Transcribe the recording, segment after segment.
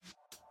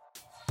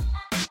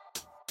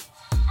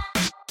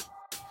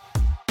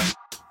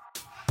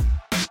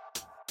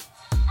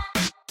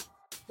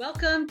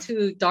Welcome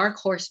to Dark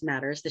Horse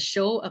Matters, the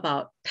show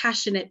about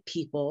passionate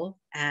people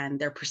and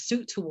their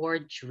pursuit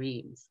toward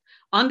dreams.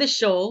 On the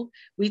show,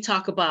 we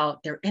talk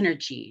about their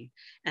energy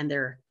and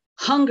their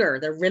hunger,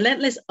 their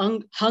relentless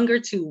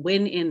hunger to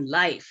win in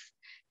life.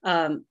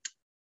 Um,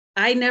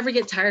 I never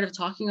get tired of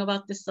talking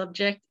about this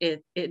subject.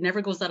 It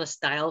never goes out of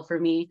style for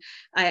me.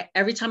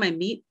 Every time I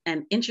meet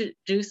and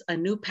introduce a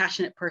new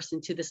passionate person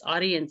to this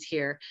audience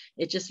here,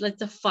 it just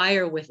lights a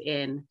fire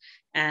within.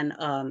 And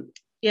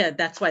yeah,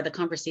 that's why the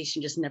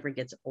conversation just never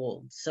gets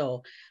old.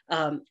 So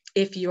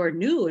if you're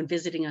new and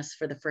visiting us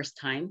for the first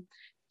time,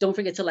 don't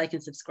forget to like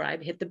and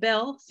subscribe, hit the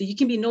bell so you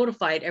can be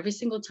notified every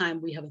single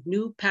time we have a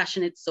new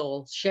passionate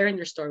soul sharing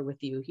their story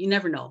with you. You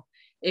never know,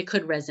 it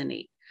could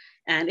resonate.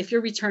 And if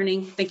you're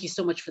returning, thank you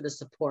so much for the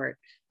support.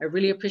 I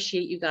really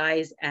appreciate you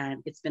guys,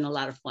 and it's been a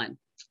lot of fun.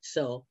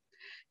 So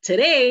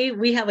today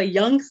we have a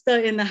youngster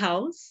in the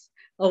house,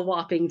 a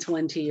whopping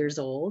 20 years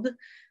old.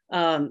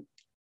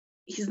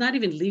 He's not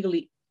even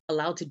legally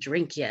allowed to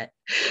drink yet.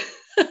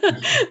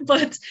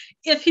 But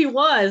if he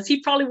was, he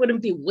probably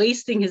wouldn't be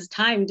wasting his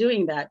time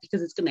doing that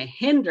because it's going to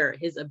hinder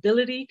his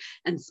ability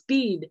and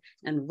speed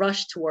and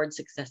rush towards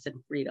success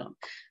and freedom.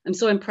 I'm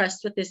so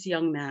impressed with this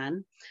young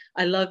man.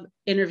 I love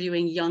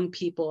interviewing young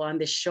people on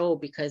this show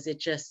because it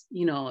just,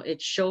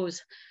 it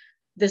shows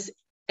this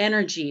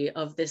energy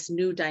of this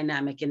new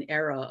dynamic and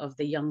era of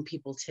the young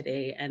people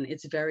today. And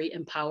it's very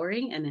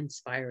empowering and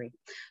inspiring.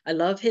 I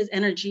love his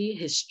energy,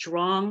 his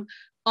strong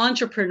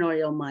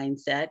entrepreneurial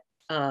mindset,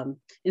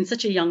 in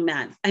such a young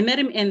man. I met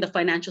him in the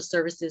financial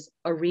services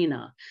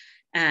arena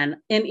and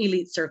in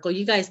Elite Circle.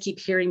 You guys keep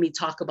hearing me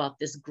talk about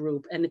this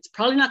group, and it's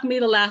probably not gonna be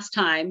the last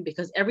time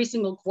because every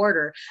single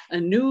quarter, a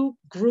new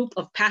group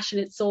of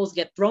passionate souls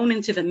get thrown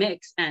into the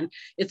mix, and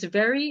it's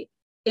very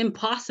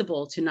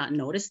impossible to not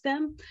notice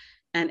them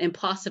and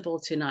impossible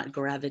to not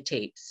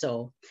gravitate.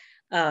 So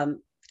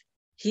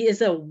he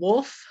is a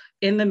wolf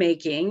in the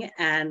making,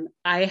 and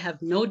I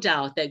have no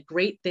doubt that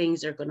great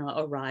things are going to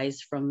arise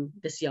from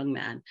this young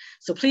man.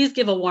 So please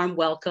give a warm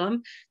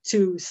welcome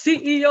to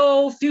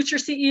CEO, future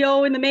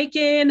CEO in the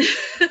making,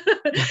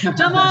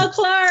 Jamal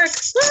Clark.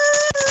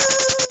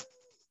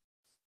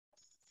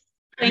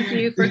 Thank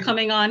you for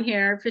coming on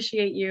here.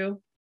 Appreciate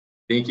you.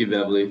 Thank you,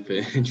 Beverly,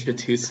 for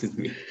introducing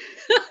me.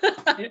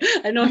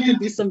 I know it can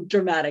be some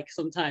dramatic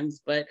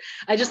sometimes, but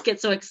I just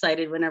get so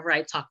excited whenever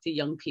I talk to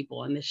young people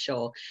on this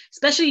show,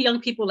 especially young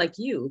people like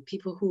you,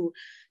 people who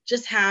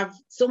just have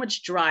so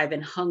much drive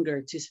and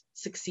hunger to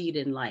succeed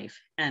in life.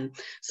 And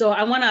so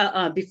I want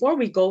to, before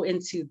we go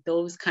into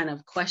those kind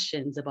of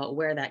questions about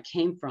where that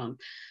came from,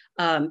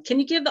 can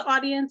you give the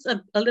audience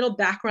a little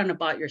background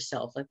about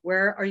yourself? Like,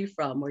 where are you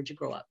from? Where'd you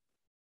grow up?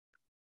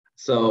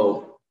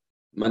 So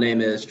my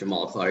name is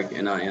Jamal Clark,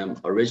 and I am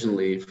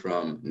originally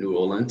from New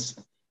Orleans.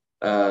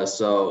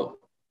 So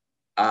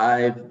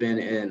I've been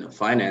in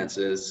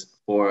finances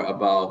for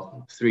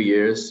about 3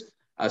 years.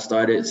 I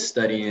started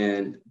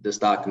studying the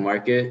stock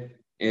market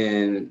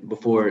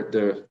before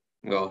the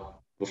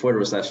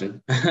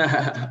recession,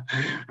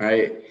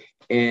 right?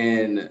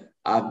 And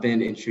I've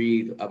been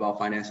intrigued about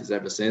finances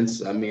ever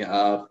since. I mean,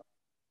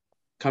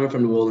 coming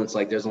from New Orleans,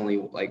 like there's only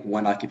like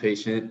one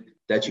occupation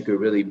that you could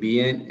really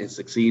be in and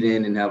succeed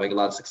in and have like a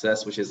lot of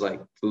success, which is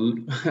like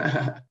food.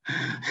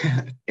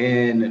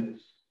 And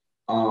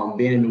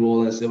being in New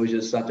Orleans, it was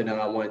just something that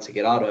I wanted to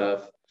get out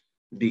of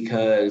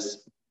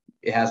because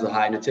it has a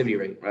high nativity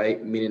rate,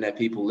 right? Meaning that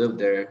people live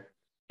there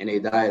and they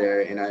die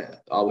there. And I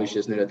always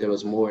just knew that there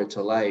was more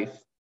to life,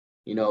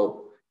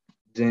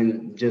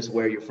 than just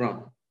where you're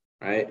from,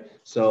 right?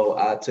 So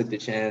I took the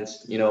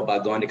chance, by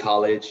going to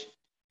college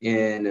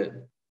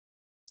in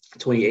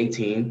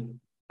 2018,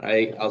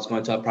 right? I was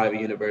going to a private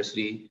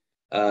university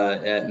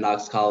at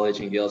Knox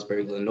College in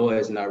Galesburg,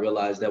 Illinois, and I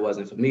realized that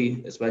wasn't for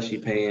me, especially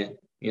paying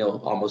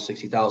almost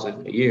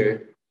 $60,000 a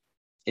year.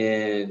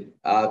 And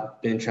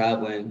I've been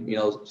traveling,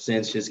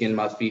 since, just getting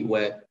my feet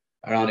wet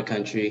around the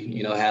country,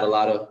 had a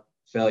lot of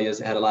failures,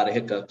 had a lot of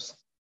hiccups,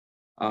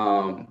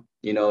 and,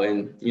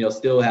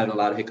 still having a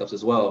lot of hiccups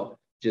as well,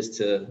 just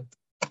to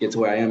get to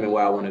where I am and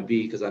where I want to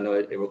be, because I know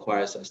it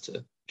requires us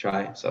to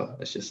try. So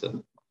that's just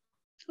a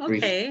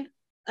brief. Okay.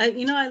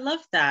 I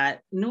love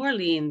that. New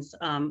Orleans,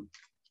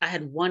 I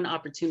had one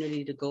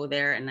opportunity to go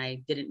there and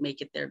I didn't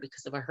make it there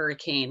because of a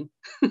hurricane.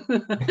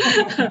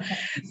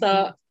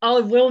 So I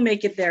will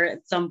make it there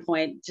at some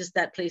point. Just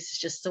that place is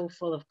just so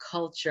full of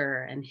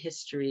culture and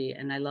history.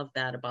 And I love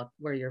that about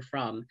where you're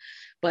from.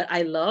 But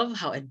I love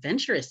how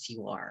adventurous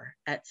you are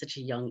at such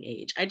a young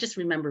age. I just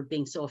remember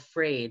being so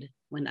afraid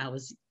when I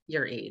was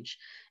your age.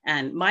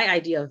 And my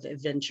idea of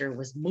adventure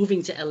was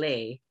moving to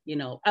LA.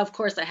 Of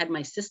course, I had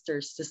my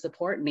sisters to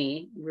support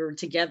me. We were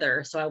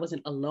together, so I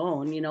wasn't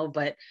alone,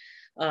 but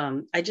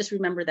I just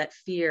remember that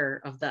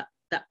fear of that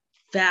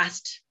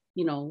vast,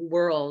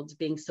 world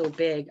being so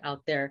big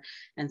out there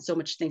and so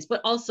much things,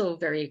 but also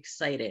very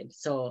excited.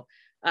 So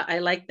I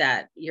like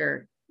that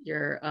your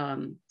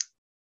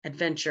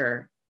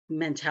adventure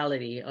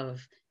mentality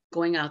of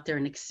going out there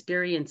and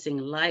experiencing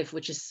life,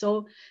 which is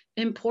so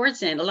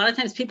important. A lot of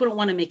times people don't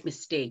want to make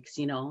mistakes,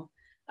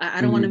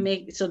 I don't want to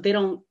make, so they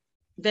don't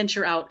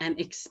venture out and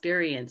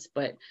experience,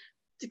 but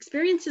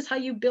experience is how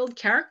you build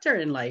character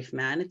in life,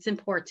 man. It's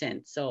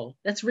important. So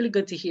that's really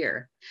good to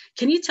hear.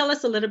 Can you tell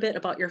us a little bit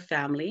about your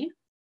family?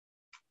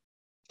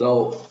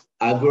 So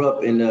I grew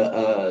up in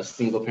a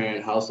single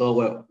parent household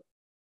where,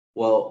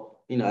 well,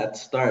 at the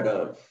start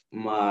of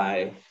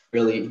my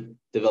early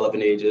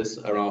developing ages,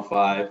 around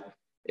 5,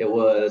 it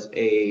was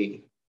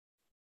a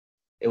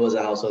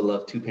household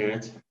of 2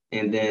 parents.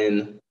 And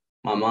then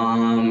my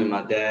mom and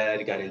my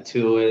dad got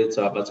into it.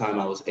 So by the time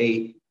I was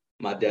 8,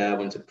 my dad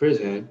went to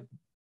prison.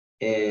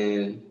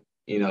 And,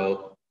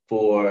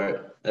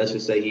 for, let's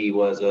just say he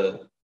was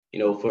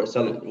for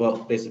selling,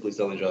 well, basically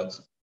selling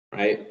drugs,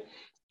 right?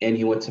 And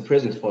he went to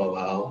prison for a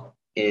while.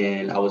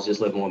 And I was just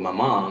living with my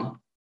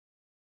mom.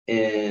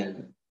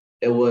 And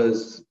it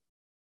was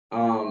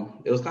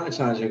kind of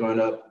challenging growing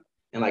up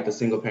in like a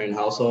single parent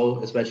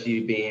household,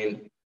 especially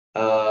being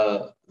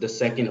the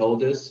second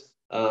oldest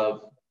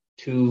of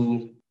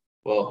three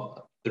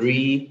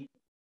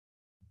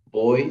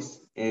boys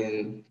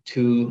and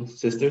 2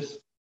 sisters.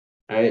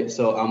 Right.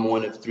 So I'm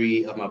one of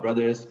 3 of my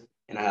brothers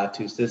and I have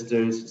 2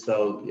 sisters.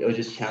 So it was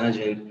just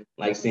challenging,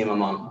 like seeing my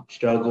mom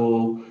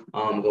struggle,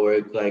 go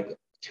work like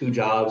 2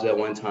 jobs at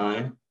one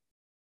time.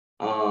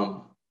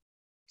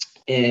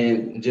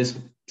 And just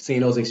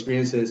seeing those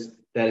experiences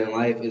that in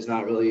life is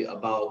not really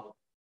about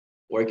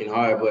working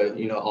hard,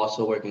 but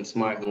also working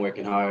smart and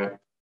working hard.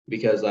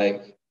 Because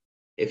like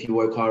if you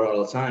work hard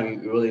all the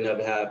time, you really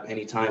never have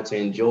any time to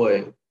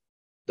enjoy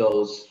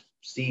those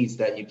seeds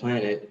that you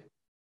planted.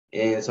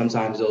 And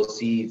sometimes those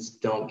seeds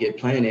don't get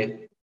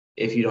planted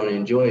if you don't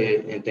enjoy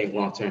it and think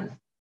long term.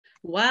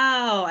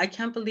 Wow, I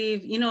can't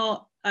believe,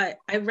 I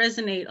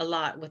resonate a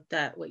lot with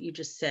that, what you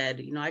just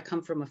said. I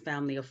come from a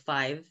family of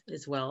 5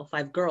 as well,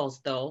 5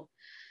 girls though.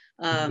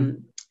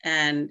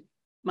 And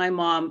my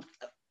mom,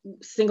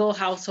 single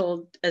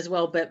household as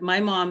well, but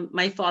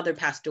my father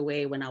passed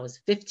away when I was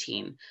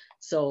 15.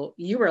 So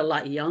you were a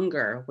lot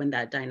younger when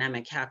that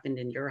dynamic happened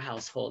in your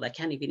household. I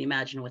can't even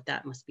imagine what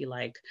that must be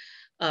like.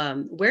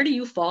 Where do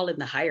you fall in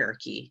the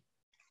hierarchy?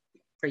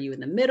 Are you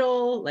in the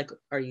middle? Like,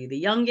 are you the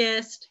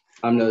youngest?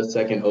 I'm the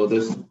second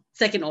oldest.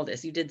 Second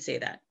oldest, you did say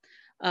that.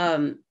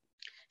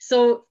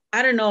 So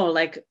I don't know,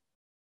 like,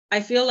 I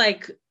feel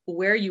like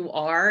where you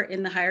are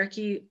in the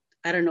hierarchy,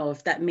 I don't know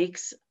if that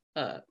makes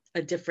a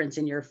difference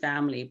in your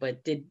family,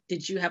 but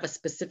did you have a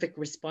specific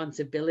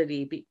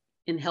responsibility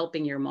in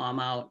helping your mom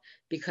out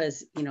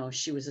because,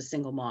 she was a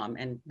single mom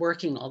and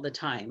working all the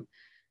time?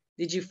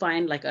 Did you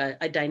find like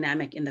a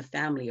dynamic in the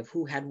family of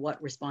who had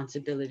what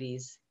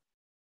responsibilities?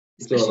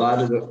 So a lot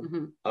of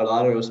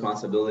the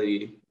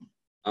responsibility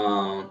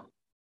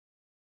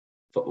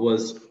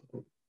was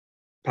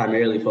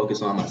primarily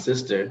focused on my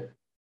sister,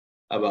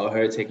 about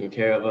her taking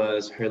care of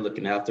us, her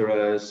looking after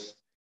us.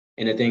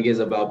 And the thing is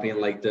about being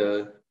like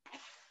the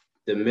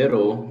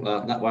middle,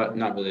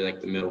 not really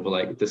like the middle, but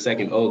like the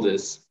second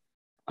oldest,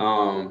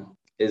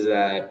 is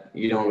that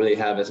you don't really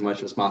have as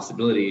much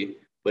responsibility,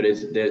 but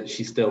it's that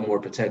she's still more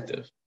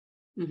protective.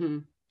 Mm-hmm.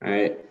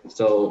 Right.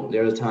 So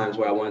there were times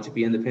where I wanted to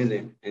be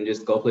independent and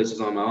just go places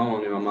on my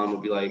own, and my mom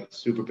would be like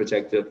super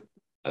protective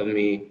of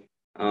me.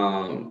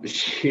 I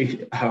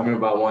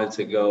remember I wanted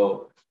to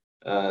go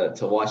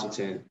to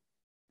Washington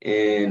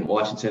and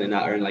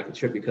not earn like a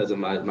trip because of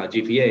my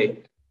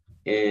GPA,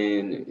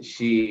 and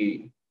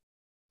she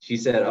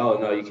said, "Oh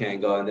no, you can't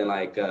go." And then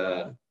like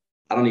I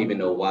don't even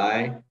know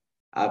why.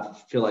 I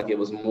feel like it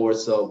was more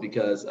so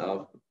because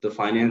of the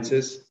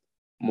finances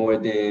more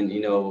than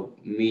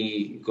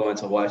me going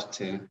to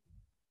Washington.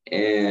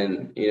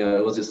 And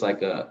it was just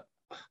like it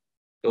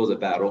was a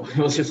battle. It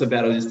was just a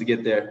battle just to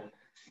get there.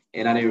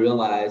 And I didn't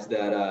realize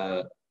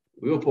that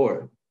we were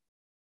poor.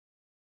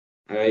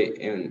 Right.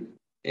 And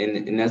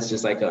that's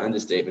just like an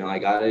understatement.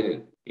 Like I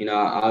didn't,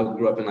 I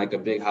grew up in like a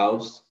big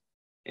house,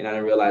 and I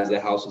didn't realize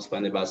that house was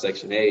funded by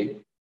Section 8.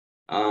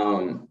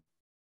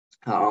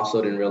 I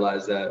also didn't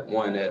realize that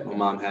my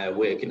mom had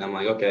WIC, and I'm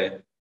like, okay,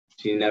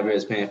 she never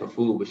is paying for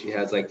food, but she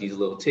has like these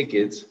little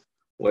tickets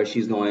where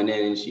she's going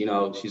in and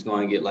she's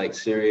going to get like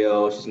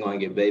cereal, she's going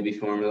to get baby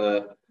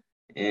formula.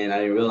 And I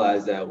didn't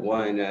realize that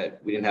that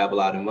we didn't have a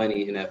lot of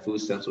money in that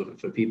food stamps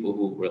for people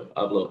who were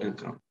of low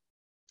income.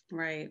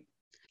 Right.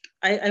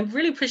 I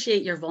really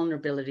appreciate your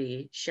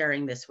vulnerability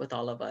sharing this with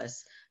all of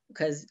us,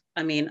 because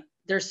I mean,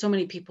 there's so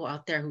many people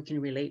out there who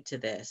can relate to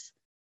this.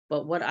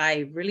 But what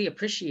I really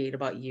appreciate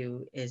about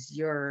you is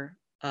your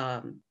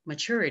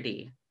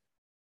maturity.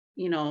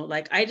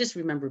 Like I just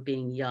remember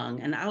being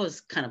young and I was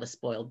kind of a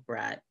spoiled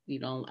brat.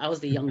 I was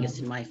the youngest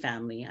in my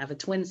family. I have a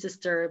twin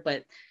sister,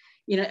 but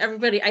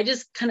everybody, I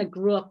just kind of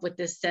grew up with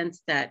this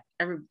sense that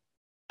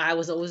I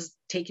was always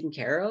taken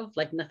care of,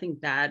 like nothing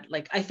bad.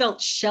 Like I felt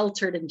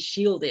sheltered and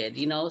shielded,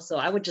 so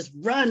I would just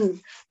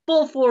run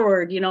full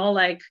forward,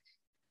 like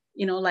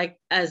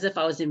as if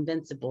I was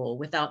invincible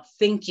without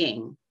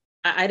thinking.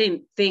 I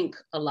didn't think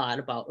a lot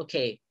about,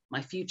 okay,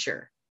 my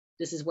future.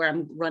 This is where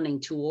I'm running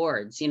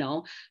towards,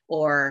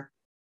 or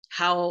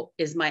how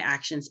is my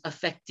actions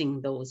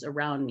affecting those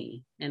around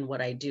me and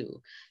what I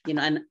do,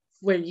 and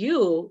where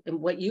you and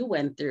what you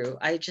went through,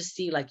 I just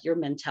see like your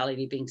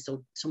mentality being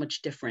so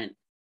much different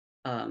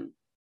um,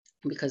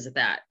 because of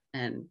that.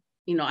 And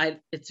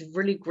it's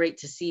really great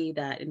to see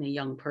that in a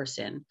young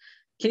person.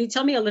 Can you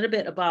tell me a little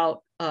bit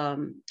about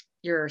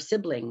your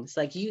siblings?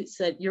 Like you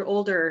said, your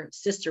older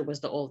sister was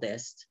the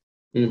oldest,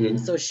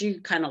 so she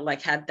kind of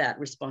like had that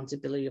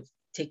responsibility of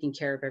taking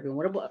care of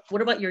everyone.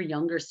 What about your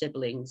younger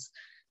siblings?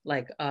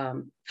 Like,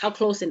 how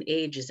close in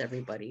age is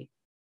everybody?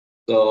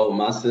 So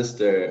my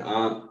sister,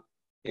 I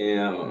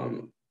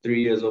am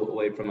 3 years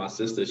away from my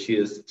sister. She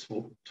is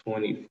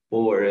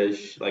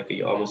 24-ish, like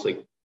almost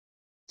like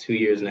 2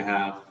 years and a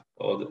half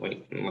older,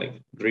 like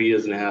 3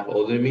 years and a half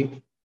older than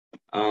me.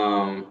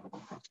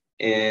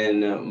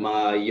 And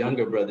my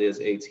younger brother is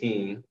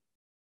 18.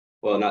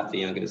 Well, not the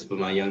youngest, but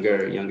my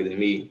younger than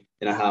me.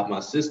 And I have my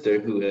sister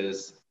who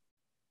is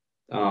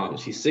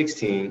she's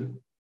 16.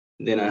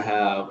 Then I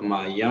have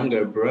my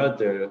younger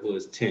brother who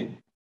is 10.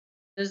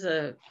 There's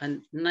a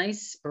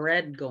nice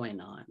spread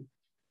going on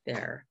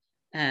there.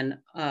 And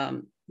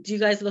do you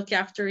guys look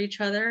after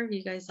each other?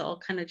 You guys all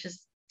kind of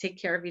just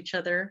take care of each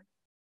other?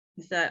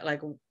 Is that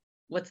like,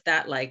 what's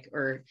that like?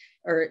 Or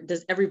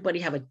does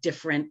everybody have a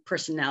different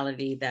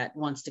personality that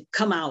wants to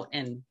come out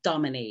and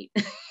dominate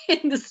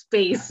in the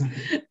space?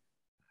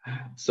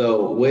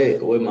 So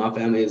with my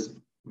family is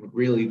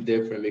really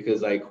different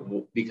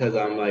because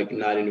I'm like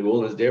not in New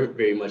Orleans, they're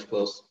very much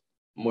close,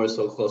 more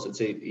so closer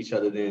to each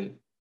other than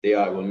they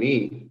are with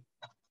me.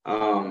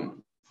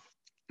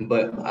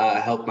 But I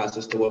help my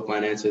sister with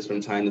finances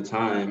from time to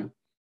time,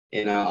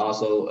 and I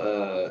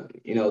also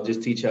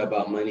just teach her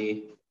about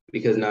money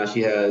because now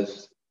she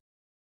has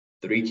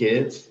 3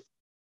 kids,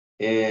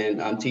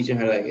 and I'm teaching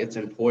her like it's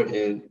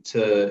important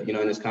to and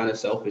it's kind of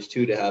selfish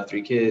too to have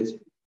 3 kids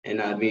and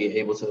not be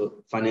able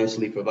to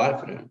financially provide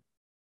for them.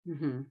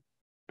 Mm-hmm.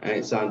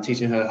 Right. So I'm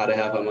teaching her how to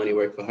have her money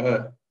work for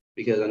her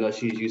because I know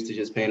she's used to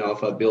just paying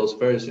off her bills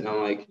first. And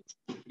I'm like,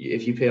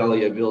 if you pay all of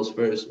your bills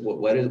first,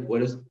 where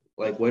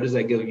does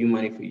that give you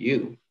money for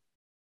you?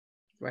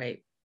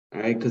 Right.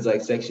 All right. Because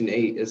like Section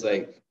 8 is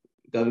like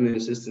government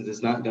assistance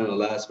is not going to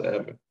last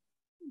forever.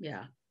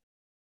 Yeah.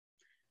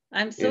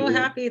 I'm so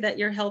happy that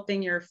you're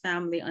helping your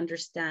family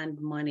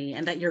understand money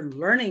and that you're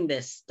learning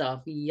this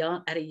stuff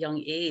at a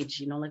young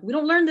age. Like we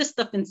don't learn this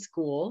stuff in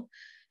school.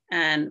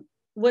 And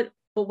what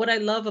I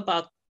love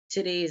about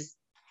today's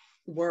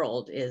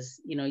world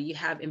is, you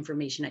have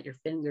information at your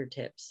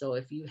fingertips. So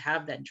if you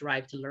have that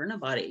drive to learn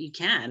about it,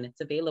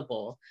 it's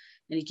available,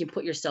 and you can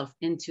put yourself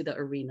into the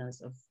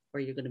arenas of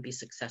where you're going to be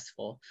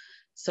successful.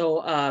 So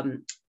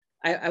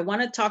I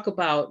want to talk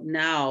about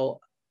now,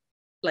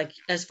 like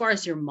as far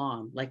as your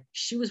mom, like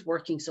she was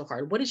working so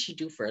hard. What did she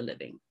do for a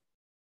living?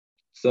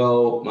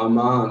 So my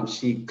mom,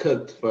 she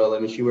cooked for a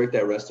living. She worked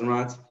at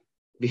restaurants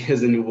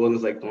because in New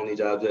Orleans, like the only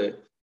job that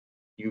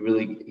you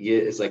really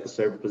get is like a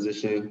server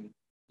position.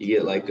 You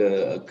get like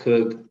a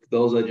cook.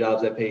 Those are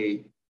jobs that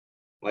pay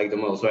like the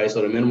most, right?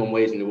 So the minimum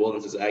wage in New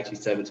Orleans is actually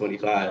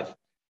 $7.25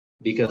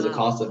 because the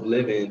cost of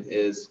living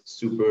is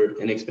super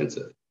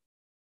inexpensive,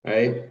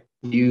 right?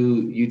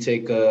 You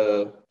take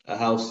a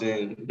house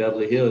in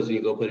Beverly Hills and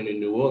you go put it in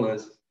New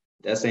Orleans,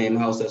 that same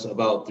house that's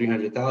about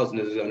 300,000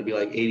 is going to be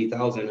like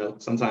 80,000,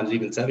 sometimes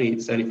even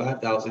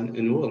 75,000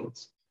 in New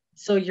Orleans.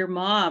 So your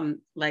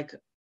mom, like,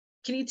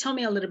 can you tell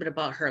me a little bit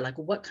about her? Like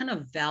what kind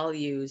of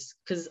values,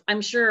 because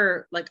I'm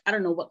sure, like, I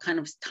don't know what kind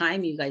of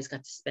time you guys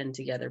got to spend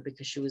together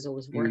because she was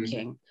always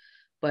working,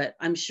 but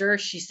I'm sure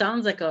she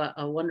sounds like a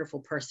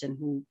wonderful person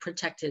who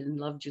protected and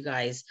loved you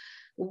guys.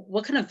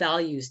 What kind of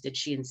values did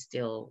she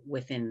instill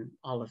within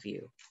all of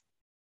you?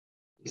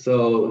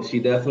 So she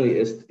definitely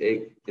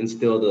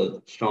instilled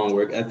a strong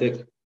work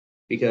ethic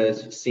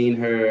because seeing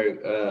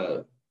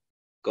her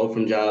go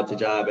from job to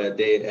job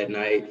at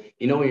night,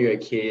 when you're a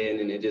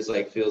kid and it just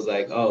like feels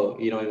like, oh,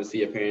 you don't even see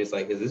your parents,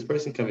 like, is this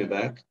person coming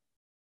back?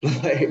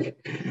 Like,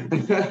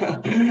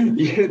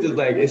 you're just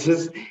like, it's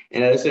just,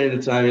 and at a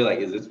certain time, you're like,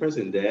 is this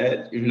person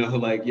dead?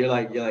 Like you're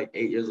like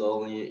 8 years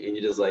old and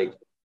you're just like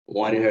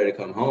wanting her to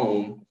come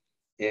home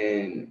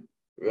and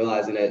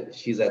realizing that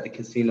she's at the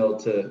casino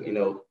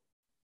to,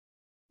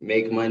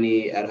 make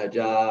money at her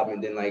job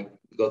and then like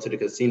go to the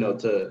casino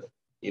to,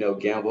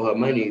 gamble her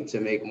money to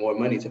make more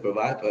money to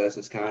provide for us.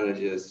 It's kind of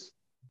just,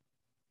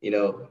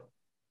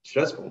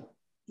 stressful.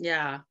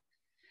 Yeah.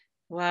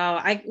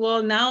 Wow.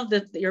 Well, now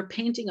that you're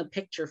painting a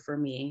picture for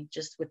me,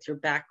 just with your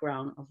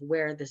background of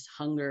where this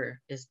hunger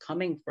is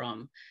coming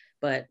from.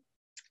 But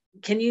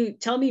can you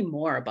tell me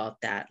more about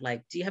that?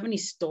 Like, do you have any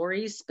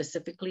stories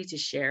specifically to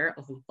share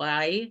of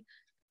why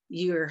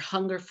your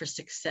hunger for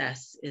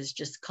success is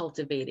just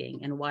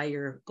cultivating and why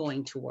you're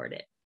going toward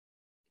it?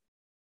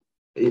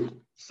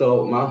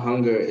 So my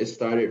hunger, it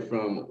started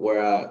from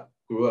where I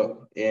grew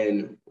up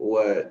and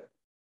what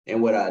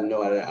I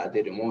know I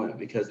didn't want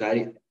because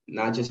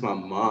not just my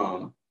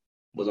mom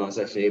was on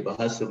Section 8, but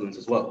her siblings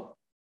as well,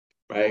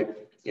 right?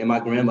 And my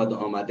grandmother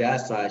on my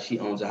dad's side, she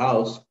owns a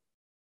house,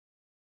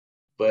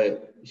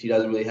 but she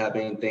doesn't really have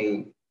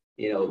anything,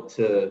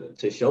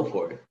 to show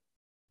for it,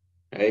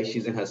 right?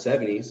 She's in her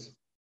 70s,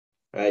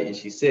 right? And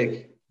she's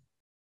sick.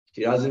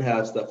 She doesn't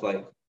have stuff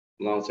like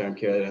long-term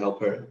care to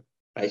help her,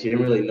 right? She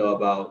didn't really know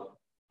about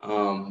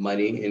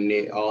money, and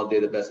they all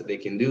did the best that they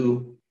can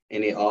do,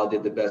 and they all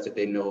did the best that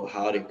they know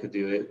how they could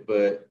do it.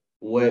 But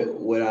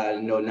what I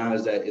know now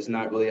is that it's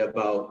not really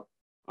about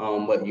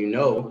what you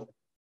know,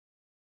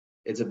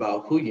 it's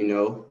about who you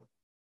know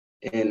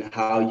and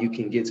how you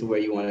can get to where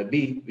you want to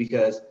be.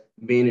 Because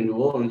being in New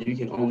Orleans, you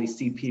can only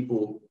see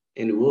people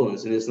in New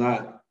Orleans, and it's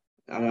not.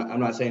 I'm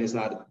not saying it's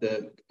not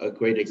a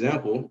great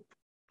example,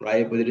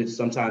 right? But it is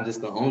sometimes it's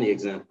the only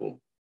example,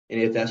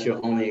 and if that's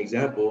your only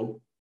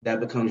example, that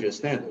becomes your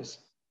standards,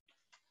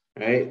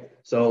 right?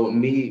 So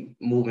me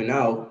moving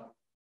out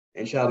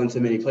and traveling to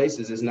many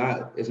places is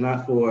not. It's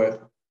not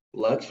for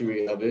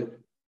luxury of it,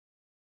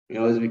 you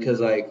know. It's because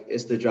like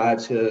it's the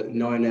drive to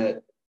knowing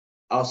that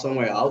out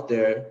somewhere out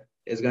there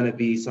is going to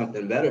be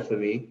something better for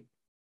me,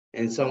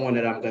 and someone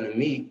that I'm going to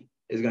meet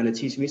is going to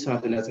teach me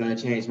something that's going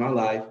to change my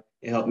life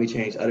and help me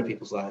change other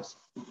people's lives.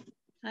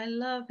 I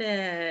love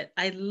it.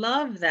 I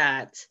love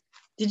that.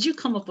 Did you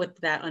come up with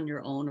that on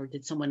your own, or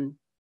did someone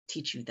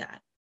teach you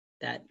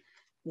that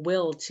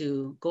will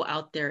to go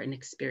out there and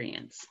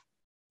experience?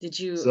 Did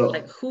you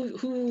like So,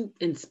 who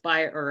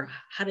inspired, or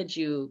how did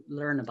you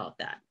learn about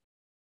that?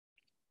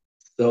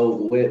 so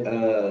with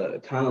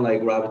kind of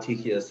like Robert T.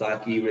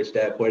 Kiyosaki, Rich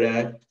Dad Poor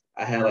Dad,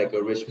 I had like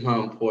a rich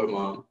mom, poor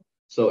mom.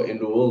 So in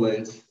New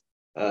Orleans,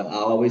 I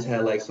always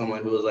had like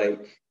someone who was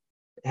like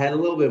had a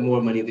little bit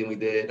more money than we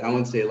did. I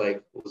wouldn't say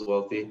like was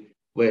wealthy,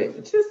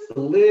 but just a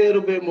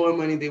little bit more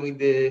money than we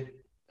did.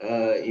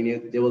 You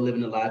know, they were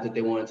living the life that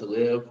they wanted to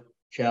live,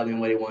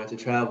 traveling where they wanted to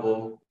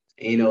travel.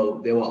 And, you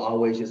know, they were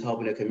always just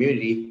helping the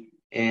community.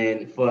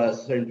 And for a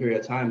certain period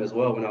of time as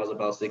well, when I was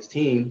about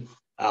 16,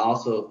 I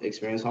also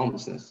experienced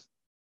homelessness.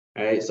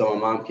 Right. So my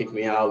mom kicked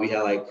me out. We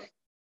had like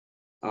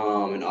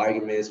an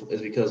argument is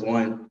because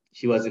one,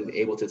 she wasn't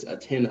able to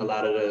attend a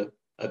lot of the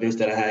events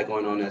that I had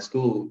going on at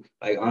school,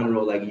 like honor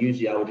roll. Like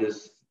usually I would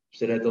just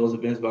sit at those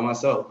events by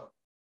myself.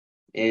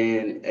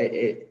 And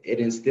it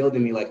instilled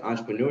in me like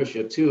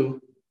entrepreneurship too,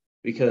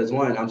 because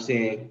one, I'm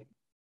seeing,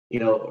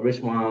 you know, a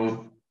rich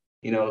mom,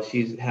 you know,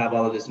 she's have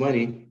all of this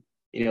money,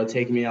 you know,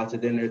 taking me out to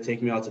dinner,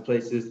 taking me out to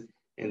places.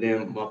 And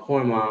then my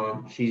poor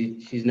mom,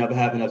 she's never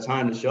had enough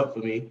time to show up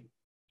for me,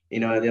 you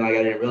know. And then like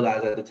I didn't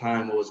realize at the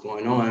time what was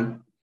going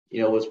on,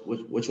 you know,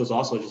 which was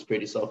also just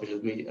pretty selfish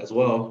of me as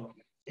well.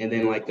 And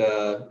then like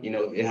you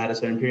know, it had a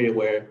certain period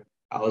where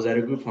I was at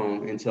a group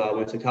home until I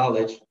went to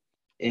college,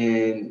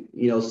 and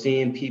you know,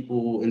 seeing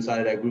people inside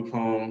of that group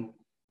home,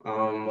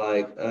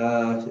 like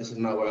this is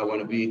not where I want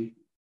to be.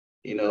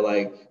 You know,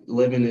 like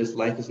living this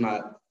life is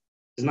not,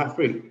 it's not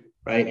free,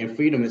 right? And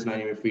freedom is not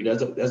even free.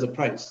 There's a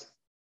price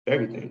for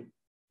everything,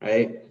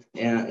 right?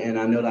 And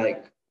I know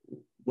like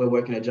we're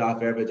working a job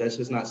forever. That's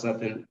just not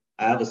something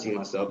I ever see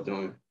myself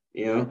doing.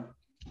 You know,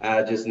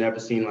 I just never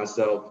seen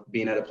myself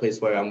being at a place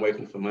where I'm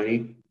working for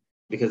money,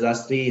 because I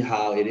see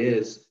how it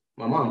is.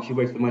 My mom, she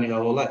worked for money her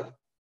whole life,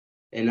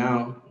 and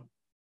now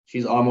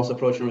she's almost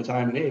approaching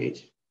retirement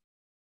age,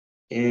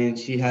 and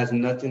she has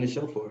nothing to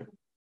show for it.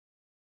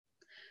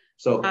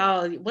 So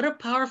Wow, what a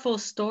powerful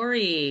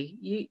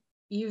story.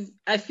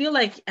 I feel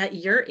like at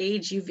your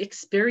age you've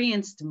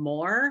experienced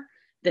more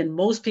than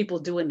most people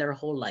do in their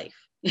whole life.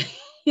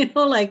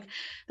 Like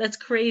that's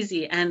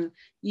crazy. And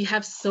you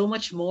have so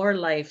much more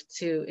life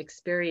to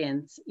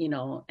experience,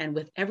 and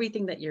with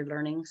everything that you're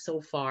learning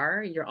so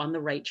far, you're on the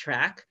right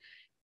track.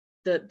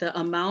 The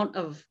amount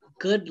of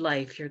good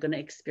life you're going to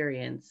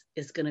experience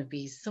is going to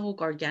be so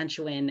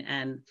gargantuan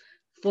and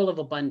full of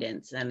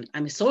abundance. And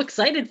I'm so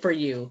excited for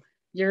you.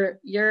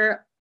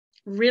 You're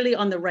really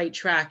on the right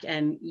track,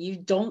 and you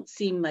don't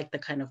seem like the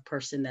kind of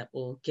person that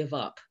will give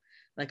up.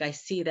 Like I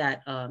see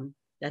that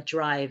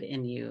drive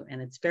in you,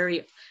 and it's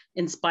very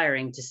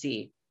inspiring to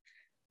see.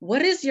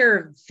 What is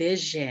your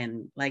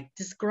vision? Like,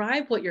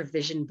 describe what your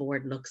vision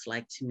board looks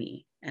like to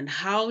me, and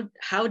how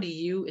do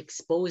you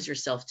expose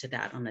yourself to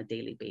that on a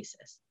daily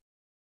basis?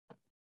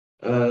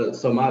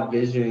 so my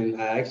vision,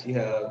 I actually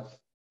have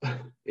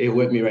it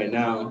with me right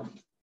now,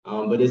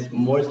 but it's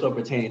more so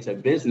pertaining to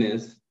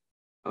business,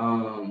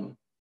 and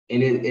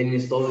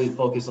it's solely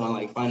focused on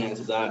like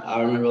finances.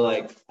 I remember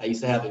like I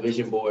used to have a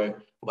vision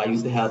board. I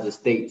used to have the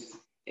states,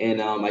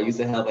 and I used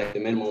to have like the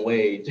minimum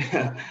wage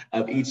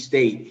of each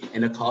state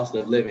and the cost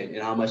of living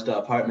and how much the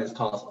apartments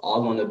cost,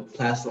 all on the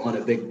plaster on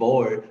a big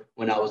board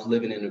when I was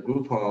living in a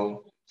group home.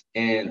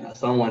 And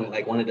someone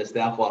like one of the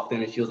staff walked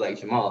in and she was like,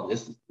 Jamal,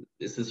 this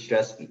is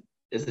stressing.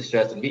 This is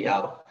stressing me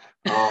out.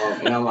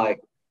 And I'm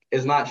like,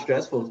 it's not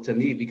stressful to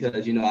me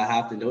because you know I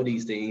have to know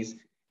these things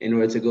in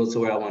order to go to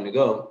where I want to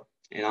go.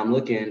 And I'm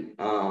looking,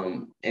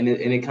 and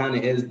it kind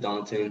of is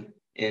daunting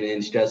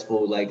and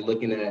stressful, like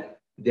looking at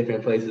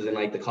different places and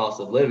like the cost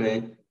of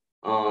living,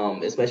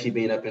 especially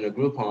being up in a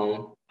group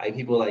home. Like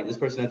people like this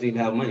person doesn't even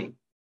have money.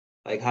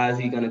 Like how is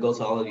he gonna go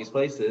to all of these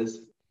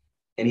places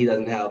and he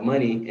doesn't have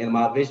money? And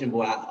my vision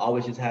board, I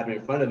always just have it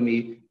in front of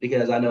me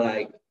because I know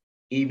like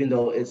even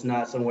though it's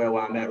not somewhere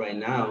where I'm at right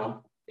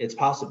now, it's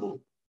possible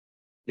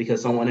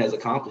because someone has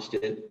accomplished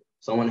it,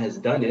 someone has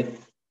done it,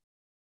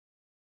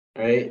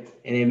 right?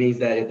 And it means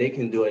that if they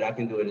can do it, I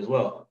can do it as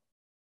well.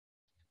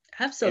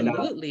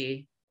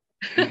 Absolutely.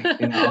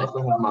 And I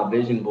also have my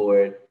vision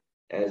board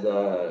as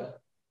a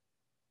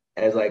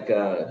as like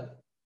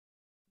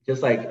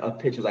just like a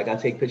pictures. Like I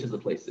take pictures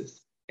of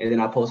places and then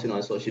I post it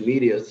on social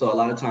media. So a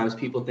lot of times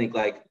people think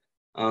like,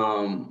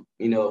 you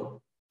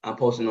know, I'm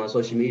posting on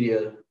social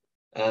media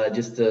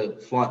just to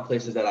flaunt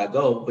places that I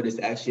go, but it's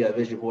actually a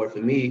vision board for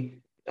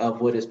me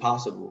of what is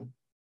possible.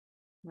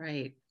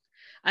 Right.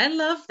 I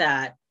love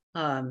that.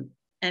 And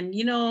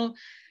you know,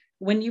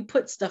 when you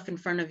put stuff in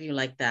front of you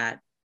like that,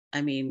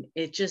 I mean,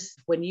 it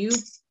just, when you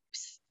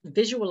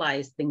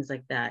visualize things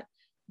like that,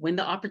 when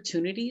the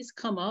opportunities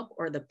come up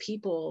or the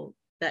people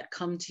that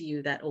come to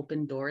you that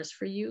open doors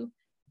for you,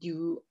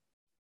 you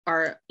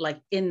are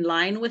like in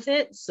line with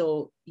it.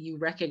 So you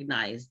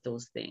recognize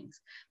those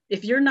things.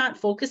 If you're not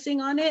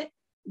focusing on it,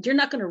 you're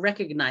not going to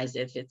recognize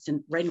it if it's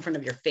right in front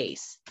of your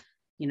face,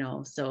 you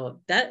know.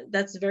 So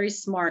that's very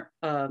smart,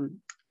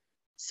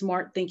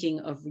 smart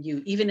thinking of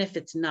you, even if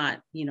it's not,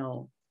 you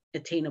know,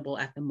 attainable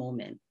at the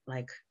moment.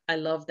 Like, I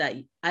love that.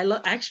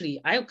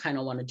 Actually, I kind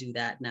of want to do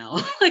that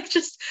now. Like,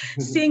 just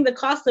seeing the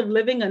cost of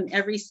living in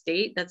every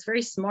state, that's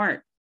very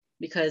smart.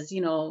 Because, you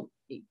know,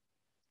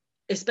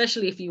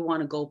 especially if you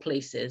want to go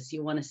places,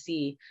 you want to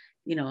see,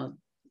 you know,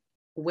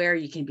 where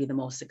you can be the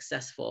most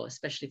successful,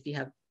 especially if you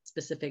have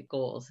specific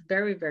goals.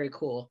 Very, very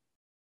cool.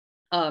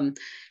 Can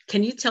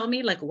you tell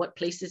me like what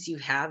places you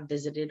have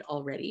visited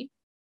already?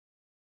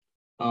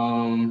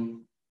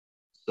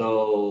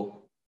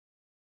 So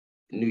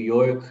New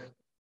York,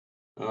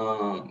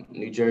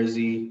 New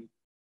Jersey,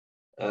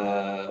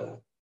 uh,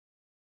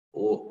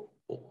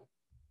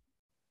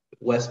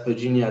 West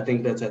Virginia, I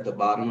think that's at the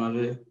bottom of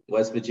it.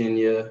 West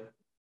Virginia,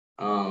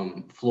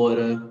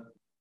 Florida,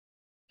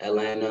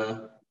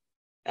 Atlanta,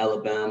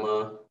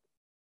 Alabama,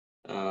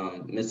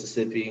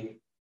 Mississippi.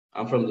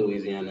 I'm from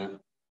Louisiana.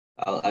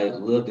 I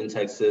lived in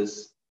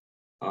Texas,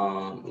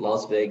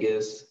 Las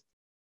Vegas,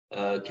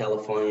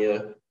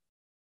 California,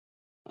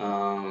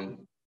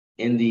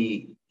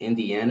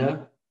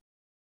 Indiana,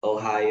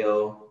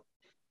 Ohio,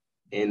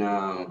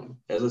 and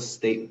there's a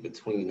state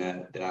between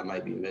that I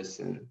might be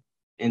missing.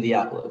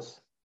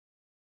 Indianapolis,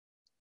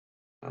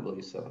 I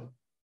believe so.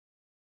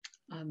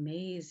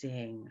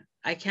 Amazing.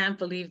 I can't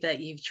believe that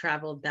you've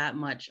traveled that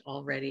much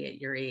already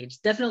at your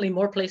age. Definitely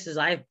more places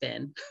I've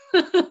been.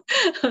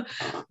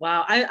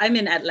 Wow. I'm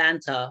in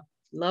Atlanta.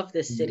 Love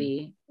this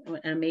city. An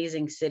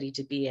amazing city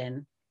to be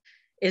in.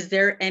 Is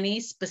there any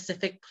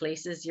specific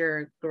places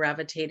you're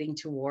gravitating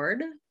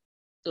toward,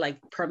 like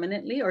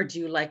permanently, or do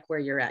you like where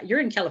you're at? You're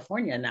in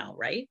California now,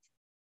 right?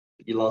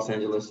 Los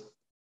Angeles.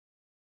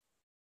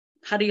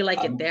 How do you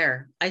like it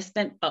there? I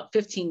spent about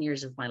 15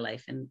 years of my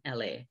life in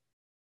LA.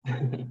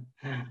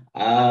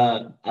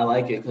 I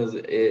like it because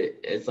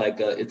it's like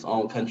its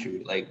own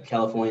country. Like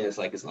California is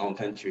like its own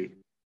country.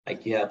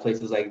 Like you have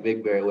places like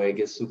Big Bear where it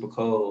gets super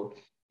cold,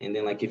 and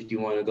then like if you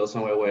want to go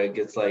somewhere where it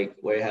gets like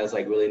where it has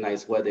like really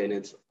nice weather and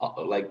it's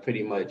like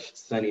pretty much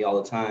sunny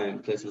all the time,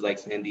 places like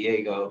San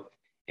Diego,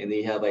 and then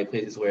you have like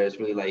places where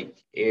it's really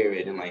like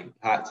arid and like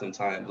hot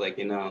sometimes, like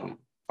in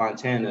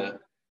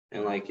Fontana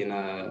and like in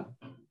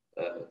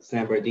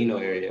San Bernardino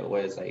area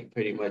where it's like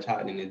pretty much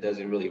hot and it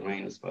doesn't really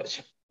rain as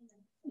much.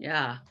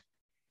 Yeah,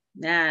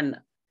 man.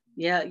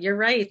 Yeah, you're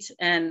right.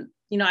 And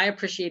you know, I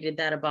appreciated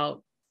that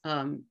about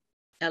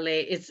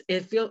LA.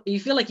 You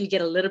feel like you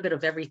get a little bit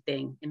of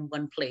everything in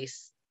one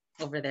place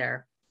over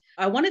there.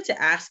 I wanted to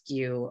ask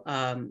you,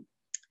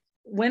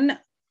 when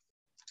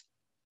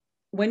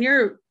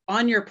you're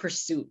on your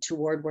pursuit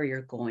toward where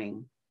you're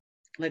going,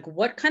 like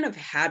what kind of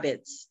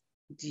habits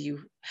do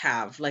you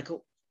have? Like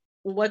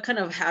what kind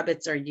of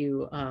habits are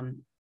you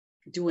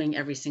doing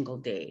every single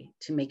day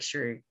to make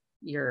sure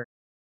you're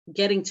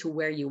getting to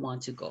where you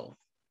want to go?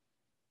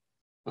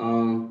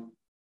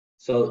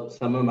 So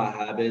some of my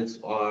habits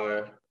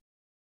are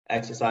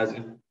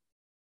exercising,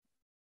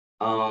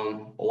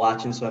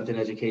 watching something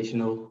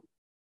educational,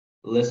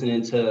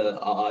 listening to an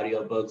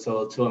audiobook.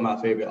 So two of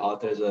my favorite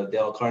authors are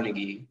Dale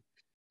Carnegie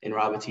and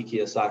Robert T.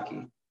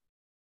 Kiyosaki.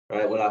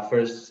 Right. When I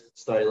first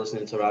started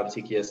listening to Robert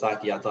T.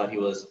 Kiyosaki, I thought he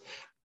was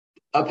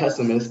a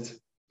pessimist.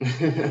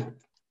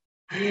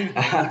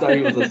 I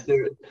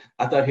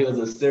thought he was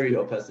a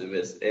serial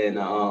pessimist, and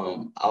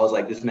I was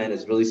like, this man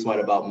is really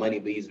smart about money,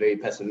 but he's very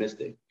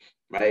pessimistic,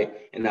 right?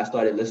 And I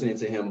started listening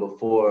to him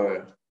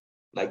before,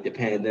 like the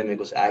pandemic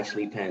was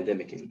actually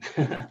pandemicing,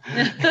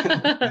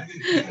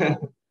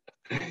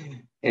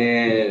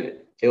 and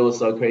it was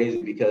so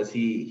crazy because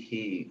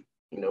he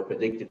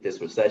predicted this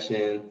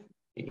recession.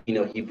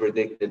 He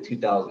predicted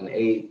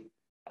 2008.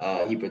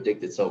 He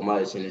predicted so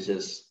much, and it's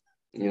just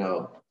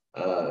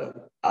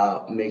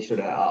I'll make sure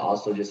that I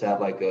also just have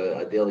like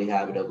a daily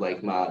habit of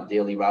like my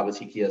daily Robert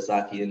T.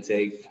 Kiyosaki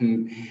intake,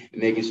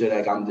 making sure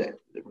that I'm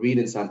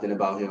reading something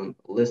about him,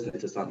 listening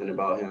to something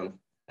about him,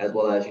 as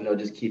well as,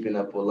 just keeping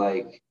up with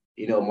like,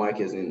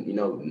 markets and,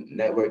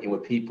 networking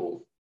with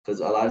people.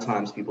 Because a lot of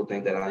times people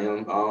think that I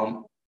am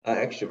an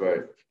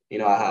extrovert. I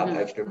have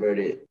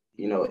extroverted,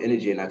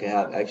 energy and I can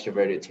have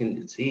extroverted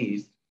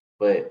tendencies,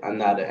 but I'm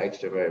not an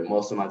extrovert.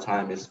 Most of my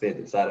time is spent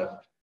inside of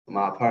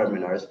my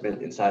apartment or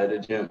spent inside of the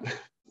gym.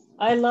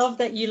 I love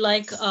that you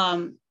like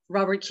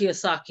Robert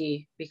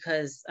Kiyosaki,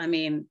 because I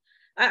mean,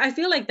 I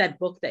feel like that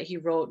book that he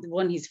wrote, the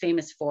one he's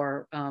famous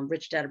for,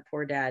 Rich Dad or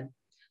Poor Dad,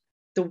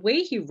 the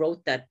way he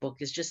wrote that book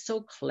is just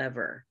so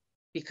clever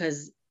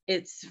because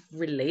it's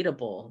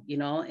relatable, you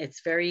know,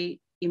 it's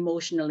very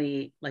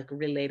emotionally like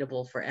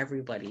relatable for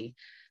everybody.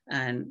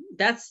 And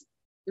that's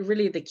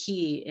really the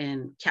key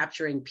in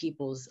capturing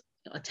people's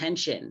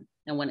attention.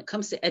 And when it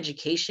comes to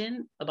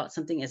education about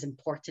something as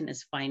important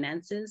as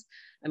finances,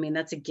 I mean,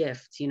 that's a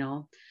gift, you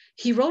know.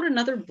 He wrote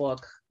another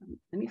book.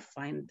 Let me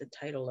find the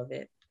title of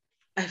it.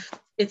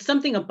 It's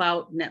something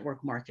about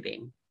network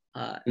marketing.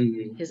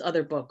 Mm-hmm. His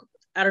other book,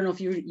 I don't know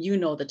if you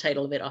know the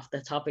title of it off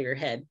the top of your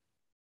head,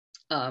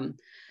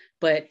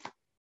 but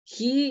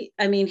he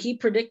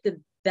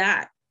predicted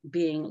that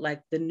being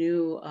like the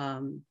new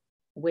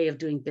way of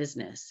doing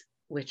business,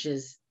 which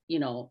is, you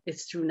know,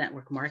 it's through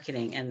network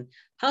marketing. And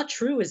how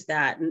true is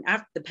that? And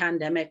after the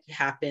pandemic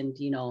happened,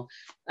 you know,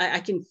 I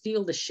can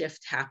feel the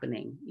shift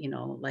happening, you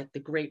know, like the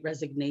great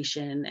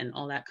resignation and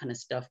all that kind of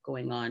stuff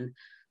going on.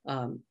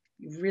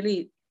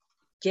 Really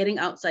getting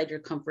outside your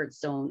comfort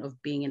zone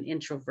of being an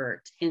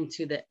introvert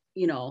into the,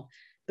 you know,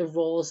 the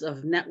roles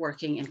of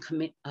networking and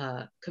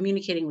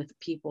communicating with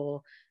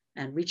people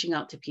and reaching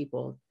out to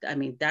people. I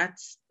mean,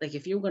 that's like,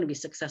 if you're going to be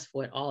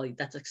successful at all,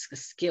 that's a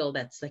skill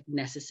that's like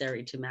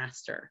necessary to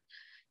master.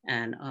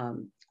 And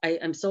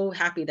I'm so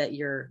happy that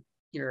you're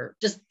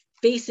just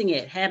facing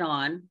it head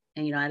on.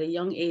 And, you know, at a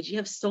young age, you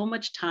have so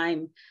much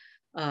time.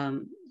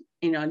 You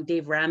know, and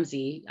Dave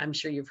Ramsey, I'm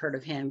sure you've heard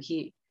of him.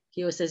 He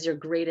always says your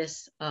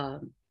greatest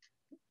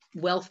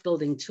wealth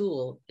building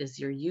tool is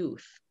your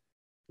youth.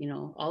 You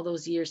know, all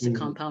those years to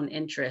compound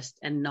interest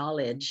and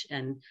knowledge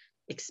and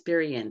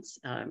experience.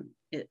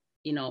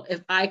 You know,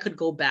 if I could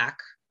go back,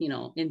 you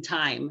know, in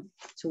time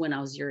to when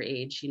I was your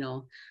age, you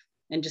know,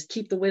 and just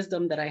keep the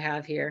wisdom that I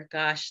have here,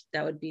 gosh,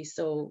 that would be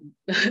so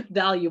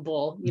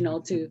valuable, you know,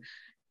 to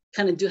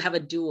kind of have a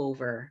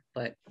do-over.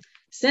 But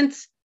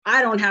since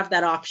I don't have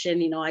that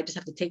option, you know, I just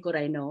have to take what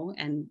I know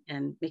and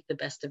make the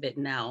best of it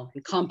now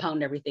and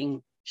compound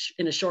everything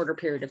in a shorter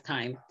period of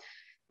time.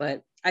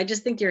 But I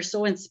just think you're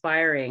so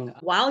inspiring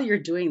while you're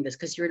doing this,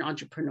 because you're an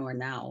entrepreneur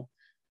now.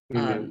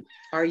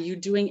 Are you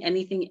doing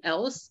anything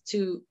else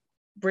to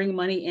bring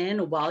money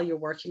in while you're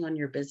working on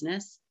your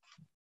business?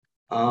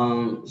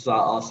 So I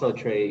also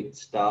trade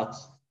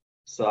stocks.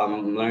 So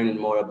I'm learning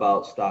more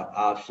about stock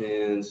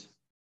options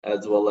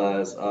as well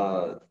as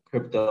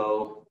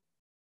crypto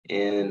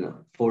and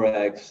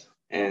Forex.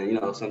 And, you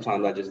know,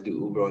 sometimes I just do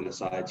Uber on the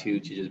side too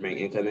to just bring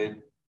income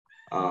in.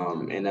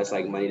 And that's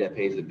like money that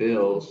pays the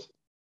bills.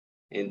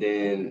 And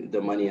then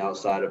the money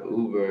outside of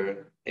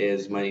Uber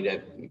is money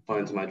that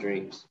funds my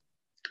dreams.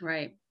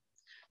 Right.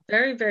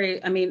 Very,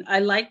 very, I mean, I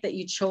like that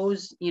you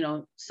chose, you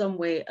know, some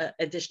way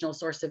additional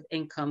source of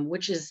income,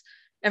 which is,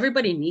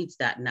 everybody needs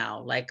that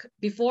now. Like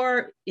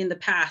before, in the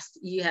past,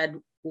 you had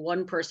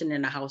one person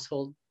in a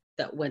household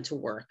that went to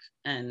work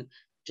and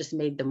just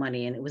made the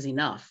money and it was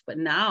enough. But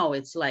now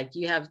it's like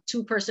you have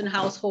 2-person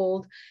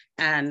household,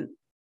 and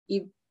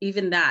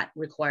even that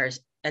requires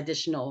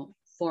additional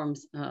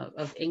forms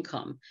of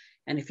income.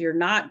 And if you're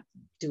not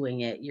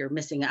doing it, you're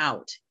missing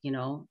out, you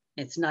know,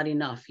 it's not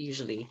enough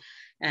usually.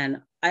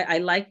 And I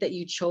like that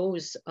you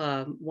chose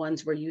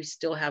ones where you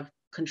still have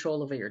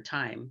control over your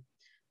time,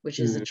 which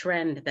is a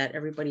trend that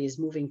everybody is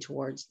moving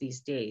towards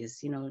these days.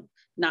 You know,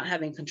 not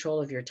having control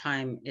of your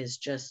time is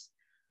just,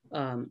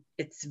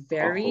 it's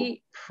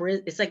very,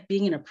 it's like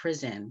being in a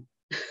prison.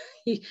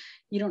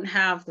 You don't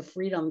have the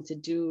freedom to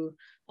do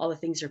all the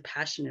things you're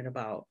passionate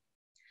about.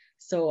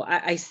 So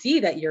I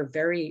see that you're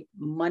very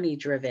money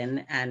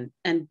driven, and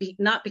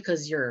not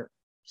because you're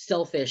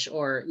selfish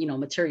or, you know,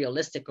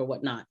 materialistic or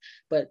whatnot,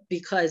 but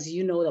because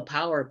you know the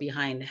power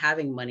behind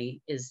having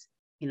money is,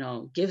 you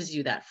know, gives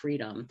you that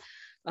freedom.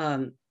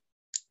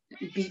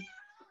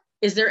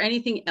 Is there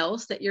anything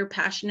else that you're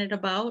passionate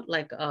about,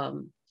 like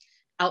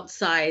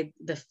outside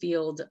the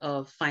field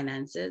of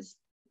finances?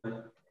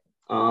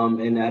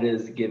 And that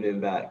is giving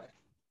back,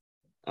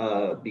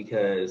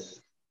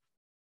 because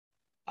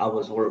I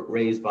was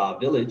raised by a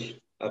village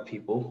of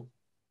people,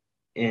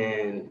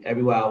 and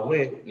everywhere I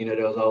went, you know,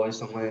 there was always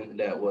someone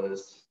that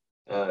was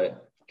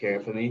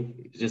caring for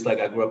me. Just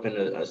like I grew up in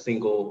a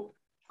single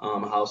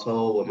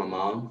household with my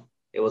mom.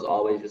 It was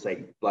always just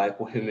like Black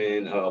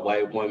women,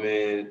 white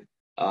women.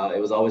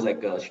 It was always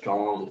like a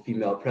strong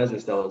female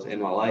presence that was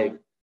in my life,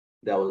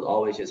 that was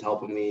always just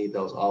helping me,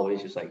 that was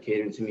always just like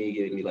catering to me,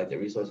 giving me like the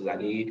resources I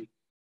need.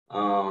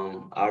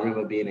 I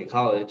remember being in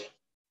college,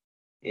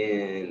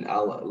 and I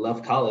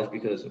left college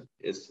because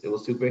it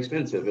was super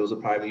expensive. It was a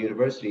private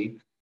university,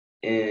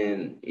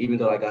 and even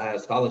though like I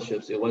had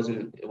scholarships, it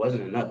wasn't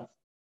enough.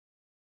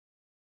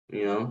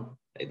 You know,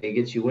 they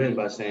get you in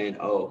by saying,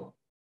 "Oh,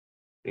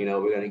 you know,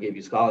 we're gonna give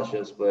you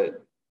scholarships,"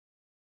 but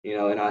you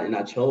know, and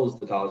I chose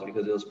the college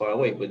because it was far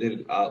away. But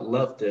then I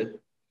left it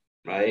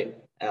right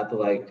after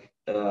like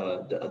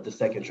the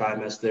second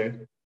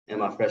trimester in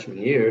my freshman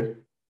year,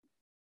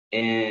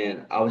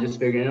 And I was just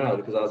figuring it out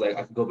because I was like,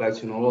 I could go back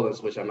to New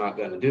Orleans, which I'm not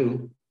gonna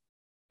do.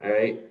 All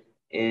right.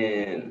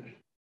 And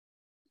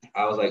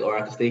I was like, or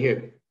I could stay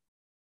here.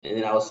 And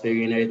then I was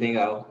figuring everything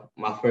out.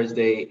 My first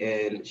day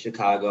in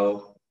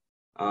Chicago,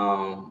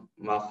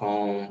 my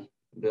phone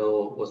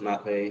bill was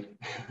not paid.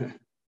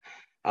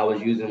 I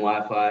was using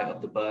Wi-Fi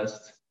of the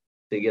bus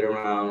to get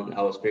around.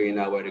 I was figuring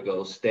out where to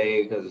go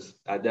stay because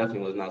I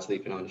definitely was not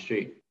sleeping on the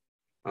street.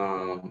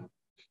 Um,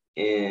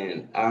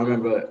 and I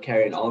remember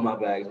carrying all of my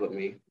bags with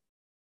me.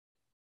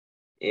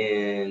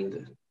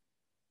 And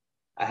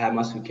I had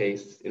my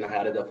suitcase and I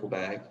had a duffel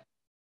bag.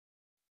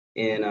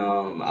 And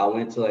I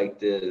went to like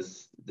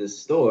this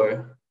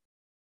store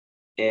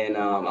and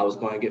I was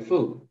going to get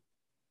food.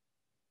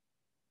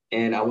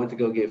 And I went to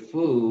go get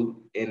food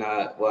and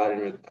I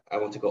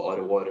went to go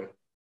order water.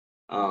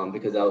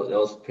 Because that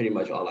was pretty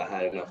much all I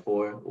had enough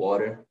for,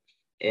 water.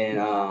 And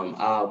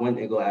I went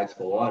and go ask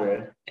for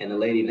water, and the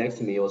lady next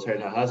to me, it was her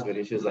and her husband,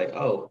 and she was like,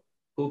 "Oh,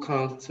 who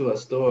comes to a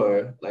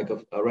store like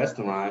a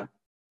restaurant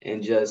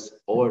and just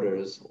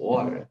orders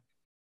water?"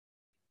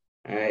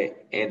 All right,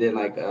 and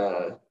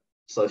then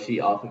so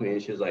she offered me,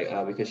 and she was like,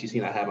 because she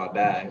seen I had my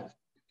bag,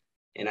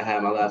 and I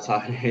had my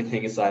laptop and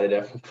everything inside of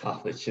there from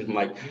college, and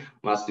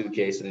my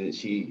suitcase, and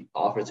she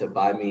offered to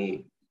buy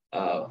me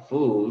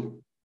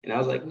food. And I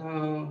was like,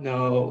 no,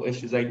 no. And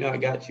she's like, no, I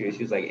got you. And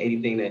she was like,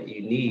 anything that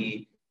you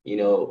need,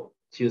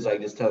 she was like,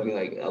 just tell me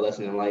like a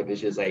lesson in life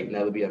is just like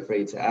never be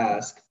afraid to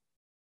ask.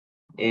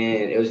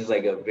 And it was just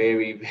like a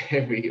very,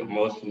 very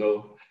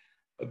emotional,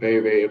 a very,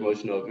 very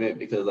emotional event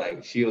because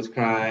like she was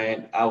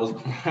crying, I was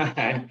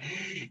crying.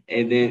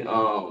 And then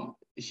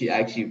she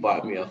actually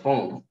bought me a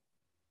phone.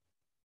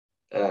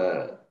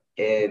 Uh,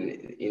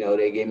 and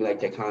they gave me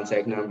like their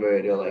contact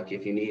number. They're like,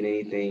 if you need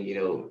anything,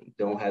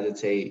 don't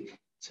hesitate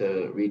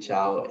to reach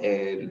out.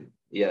 And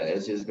yeah,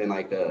 it's just been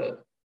like a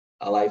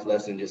life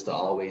lesson just to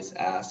always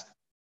ask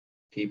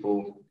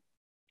people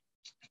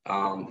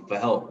for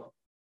help.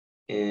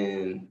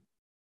 And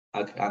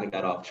I kind of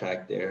got off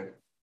track there.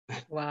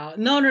 Wow.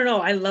 No, no,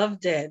 no. I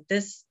loved it.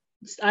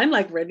 I'm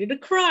like ready to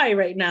cry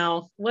right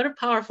now. What a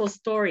powerful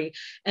story.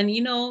 And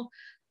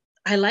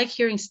I like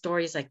hearing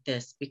stories like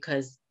this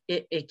because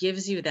it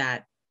gives you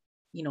that,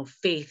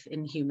 faith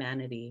in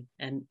humanity.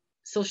 And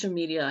social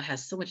media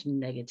has so much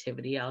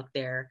negativity out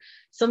there.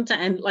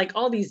 Sometimes, and like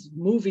all these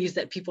movies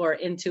that people are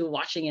into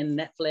watching in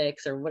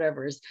Netflix or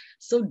whatever is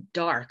so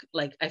dark.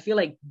 Like I feel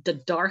like the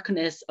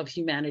darkness of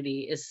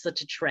humanity is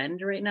such a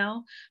trend right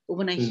now. But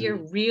when I hear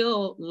Mm-hmm.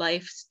 real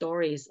life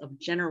stories of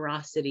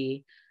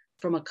generosity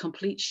from a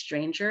complete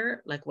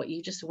stranger, like what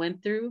you just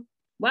went through,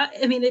 well,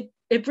 I mean,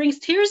 it brings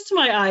tears to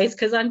my eyes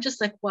because I'm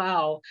just like,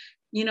 wow,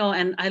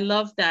 and I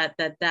love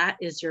that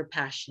is your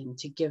passion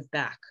to give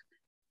back,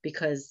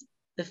 because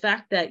the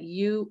fact that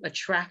you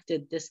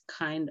attracted this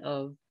kind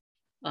of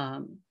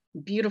um,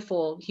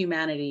 beautiful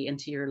humanity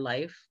into your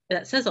life,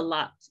 that says a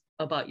lot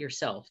about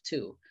yourself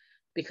too,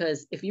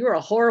 because if you were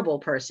a horrible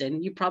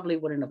person, you probably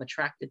wouldn't have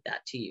attracted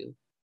that to you,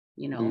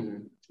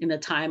 Mm-hmm. in the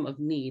time of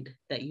need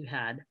that you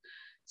had.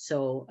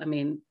 So I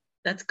mean,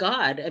 that's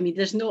God. I mean,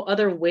 there's no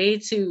other way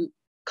to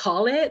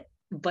call it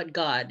but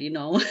God.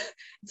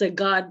 It's a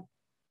God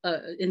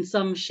in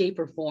some shape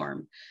or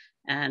form.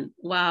 And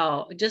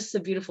wow, just a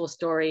beautiful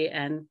story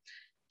and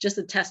just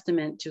a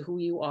testament to who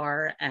you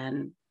are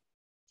and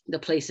the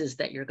places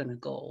that you're going to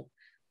go.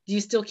 Do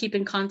you still keep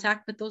in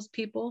contact with those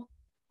people?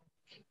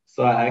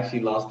 So I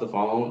actually lost the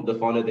phone. The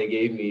phone that they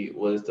gave me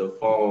was the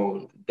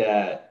phone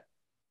that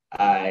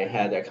I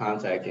had that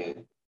contact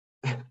in.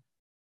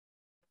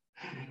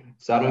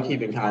 So I don't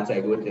keep in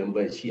contact with them,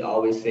 but she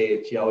always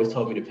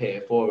told me to pay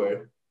it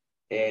forward.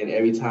 And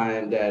every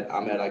time that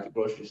I'm at like a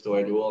grocery store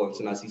in New Orleans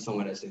and I see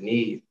someone that's in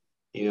need,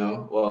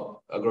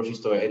 well, a grocery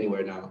store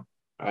anywhere now,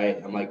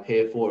 right? I'm like,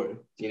 pay it forward.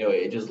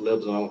 It just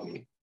lives on with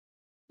me.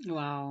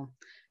 Wow.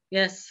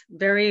 Yes,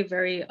 very,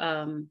 very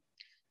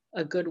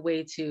a good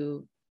way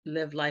to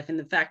live life. And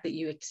the fact that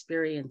you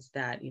experienced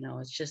that,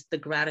 it's just the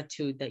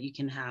gratitude that you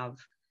can have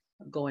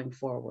going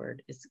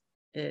forward.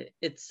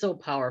 It's so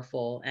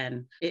powerful,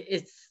 and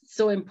it's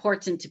so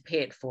important to pay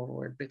it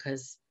forward,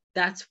 because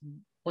that's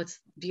what's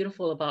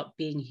beautiful about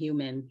being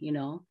human,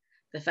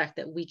 the fact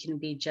that we can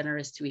be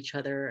generous to each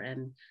other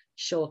and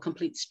show a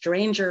complete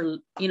stranger,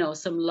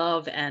 some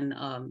love, and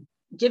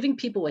giving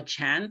people a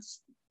chance.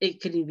 It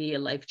could be a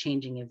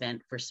life-changing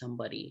event for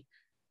somebody,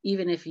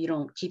 even if you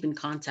don't keep in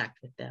contact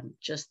with them.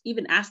 Just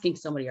even asking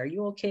somebody, are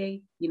you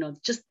okay?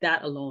 Just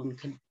that alone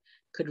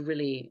could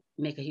really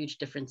make a huge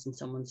difference in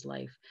someone's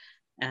life.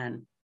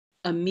 And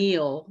a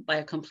meal by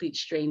a complete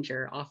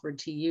stranger offered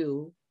to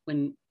you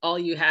when all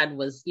you had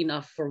was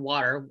enough for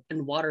water,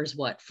 and water's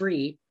what?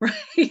 Free,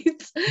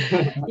 right?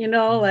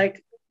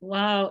 Like,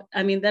 wow.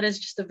 I mean, that is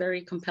just a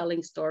very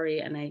compelling story.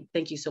 And I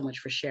thank you so much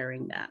for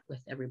sharing that with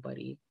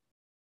everybody.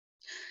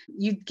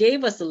 You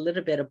gave us a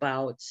little bit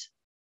about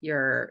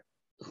your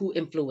who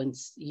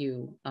influenced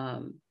you.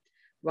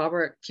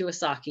 Robert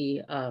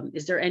Kiyosaki.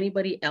 Is there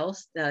anybody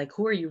else that, like,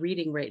 who are you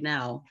reading right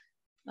now?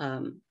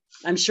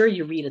 I'm sure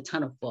you read a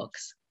ton of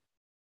books.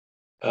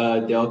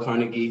 Dale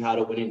Carnegie, How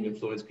to Win and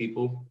Influence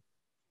People.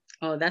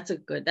 Oh, that's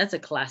a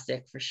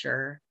classic for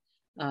sure.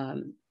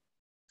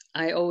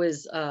 I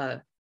always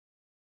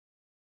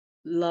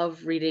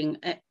love reading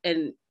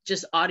and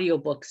just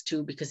audiobooks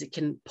too, because it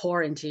can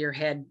pour into your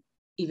head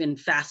even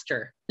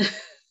faster.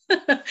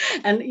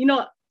 And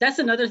that's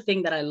another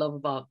thing that I love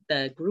about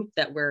the group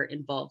that we're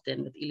involved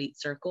in with Elite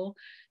Circle,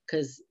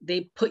 because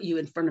they put you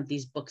in front of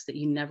these books that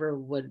you never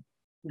would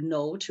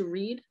know to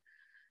read.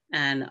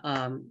 And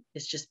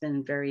it's just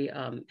been very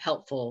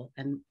helpful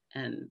and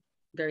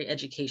very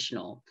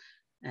educational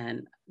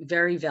and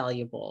very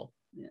valuable.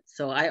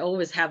 So I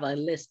always have a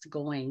list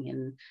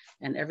going,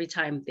 and every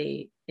time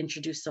they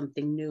introduce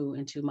something new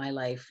into my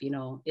life,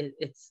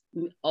 it's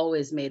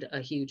always made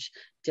a huge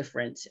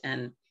difference.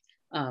 And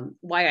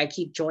why I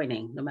keep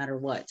joining no matter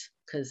what,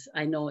 because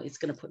I know it's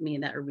going to put me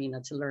in that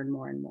arena to learn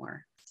more and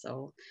more.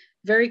 So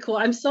very cool.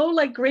 I'm so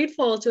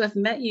grateful to have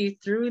met you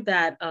through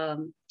that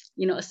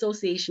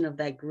association of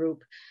that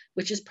group,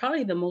 which is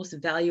probably the most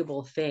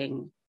valuable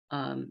thing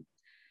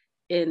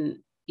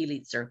in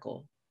Elite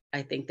Circle.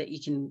 I think that you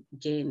can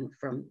gain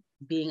from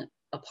being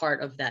a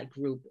part of that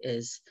group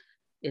is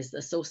the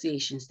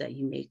associations that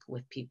you make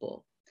with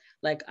people.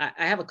 Like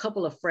I have a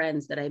couple of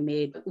friends that I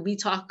made. We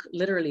talk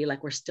literally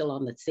like we're still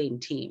on the same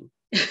team.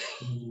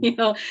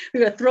 Mm-hmm. We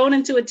were thrown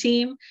into a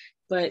team,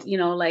 but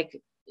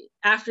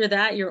after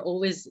that, you're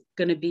always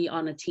going to be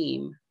on a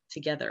team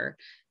together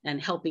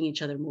and helping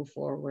each other move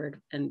forward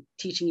and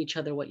teaching each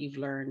other what you've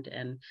learned,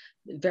 and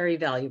very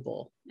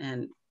valuable.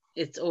 And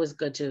it's always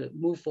good to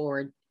move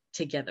forward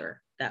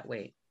together that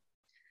way.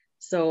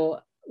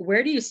 So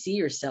where do you see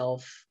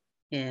yourself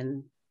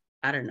in,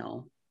 I don't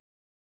know,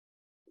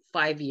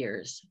 5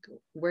 years?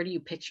 Where do you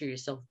picture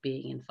yourself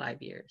being in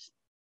 5 years?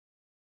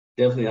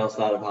 Definitely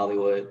outside of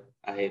Hollywood.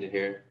 I hate it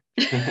here.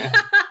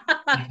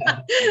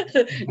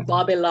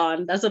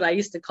 Babylon. That's what I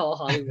used to call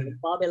Hollywood.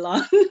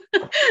 Babylon.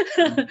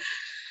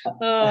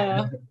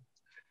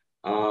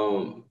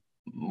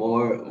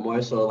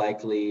 More so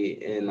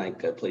likely in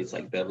like a place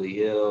like Beverly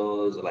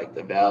Hills or like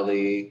the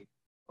Valley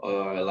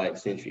or like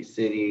Century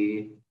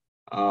City,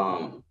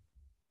 or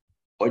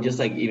just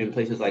like even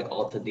places like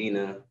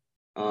Altadena,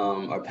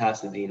 or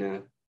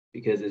Pasadena,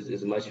 because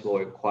it's much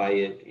more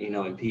quiet,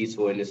 and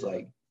peaceful. And it's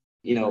like,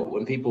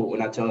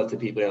 when I tell it to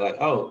people, they're like,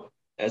 oh,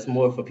 that's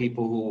more for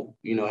people who,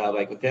 have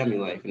like a family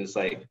life. And it's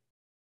like,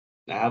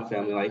 I have a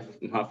family life.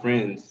 My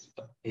friends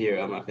here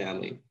are my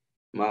family.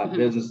 My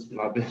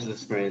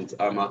business friends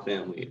are my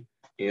family,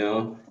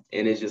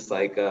 and it's just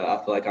like, I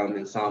feel like I'm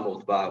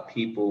ensembled by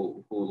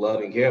people who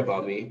love and care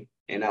about me.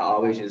 And I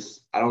don't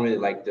really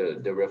like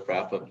the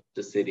riffraff of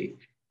the city,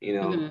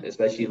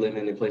 especially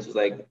living in places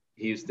like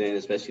Houston,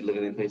 especially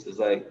living in places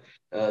like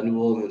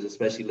New Orleans,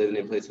 especially living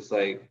in places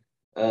like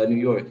New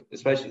York,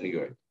 especially New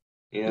York,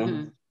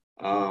 you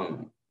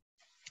know.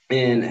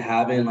 And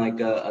having like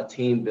a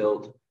team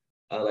built,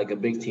 like a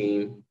big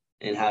team,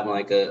 and having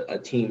like a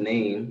team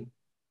name,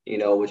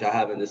 which I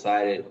haven't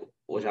decided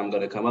which I'm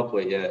gonna come up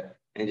with yet,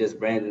 and just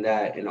branding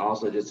that, and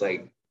also just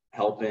like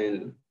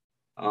helping.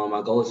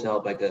 My goal is to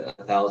help like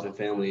 1,000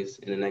 families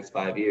in the next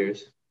 5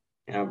 years,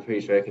 and I'm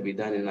pretty sure it can be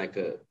done in like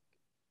a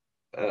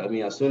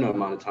sooner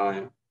amount of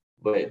time.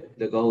 But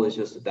the goal is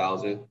just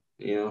 1,000,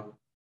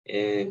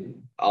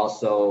 and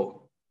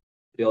also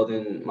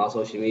building my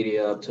social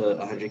media up to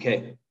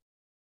 100K.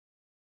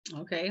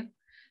 Okay.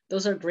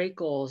 Those are great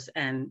goals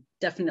and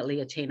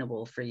definitely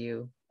attainable for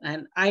you.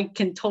 And I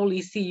can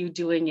totally see you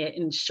doing it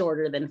in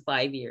shorter than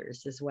 5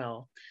 years as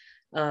well.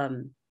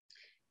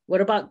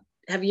 What about,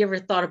 have you ever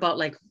thought about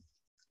like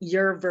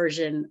your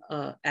version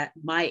at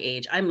my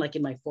age? I'm like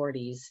in my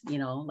 40s,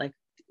 like,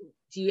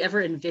 do you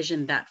ever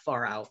envision that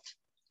far out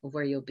of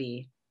where you'll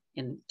be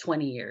in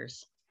 20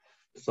 years?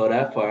 So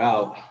that far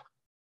out,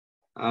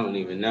 I don't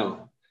even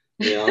know.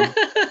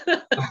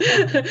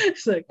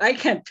 It's like, I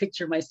can't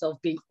picture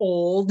myself being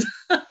old.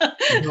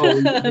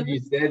 No, when you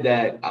said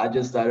that, I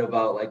just thought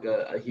about like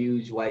a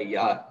huge white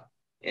yacht.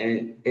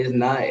 And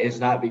it's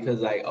not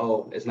because like,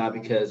 oh, it's not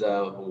because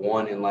of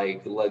wanting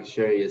like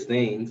luxurious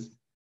things.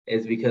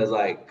 It's because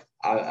like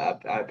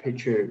I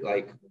picture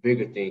like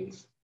bigger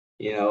things,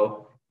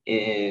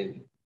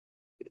 and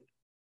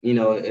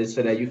it's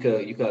so that you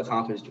could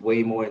accomplish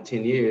way more in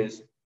 10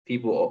 years.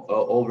 People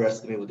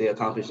overestimate what they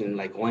accomplish in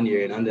like 1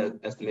 year and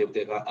underestimate what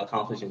they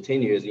accomplish in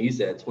 10 years. And you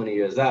said 20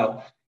 years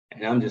out.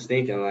 And I'm just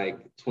thinking like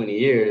 20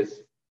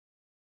 years,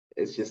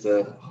 it's just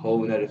a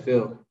whole nother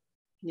field.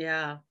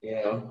 Yeah.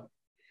 Yeah.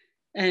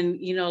 And,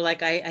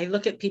 like I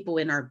look at people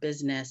in our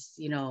business,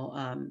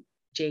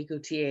 Jay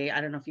Gauthier, I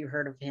don't know if you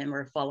heard of him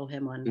or follow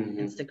him on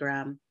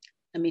Instagram.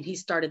 I mean, he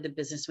started the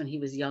business when he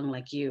was young,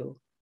 like you.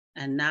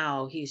 And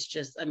now he's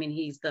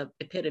he's the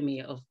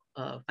epitome of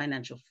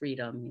financial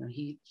freedom.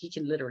 He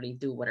can literally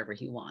do whatever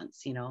he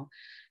wants,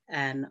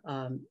 and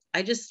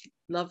I just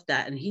love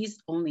that. And he's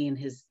only in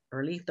his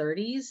early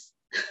 30s.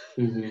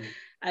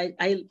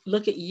 I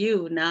look at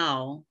you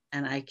now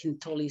and I can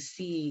totally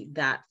see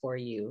that for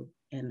you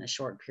in a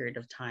short period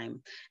of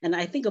time. And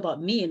I think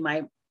about me in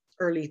my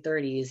early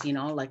 30s, you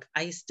know, like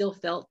I still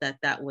felt that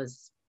that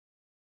was,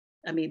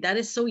 I mean, that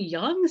is so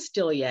young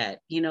still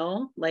yet, you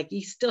know, like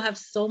you still have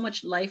so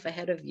much life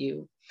ahead of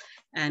you.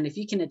 And if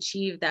you can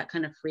achieve that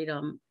kind of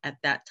freedom at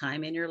that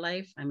time in your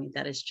life, I mean,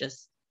 that is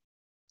just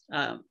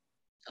a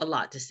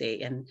lot to say.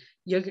 And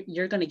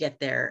you're going to get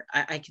there.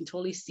 I can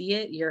totally see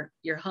it.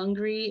 You're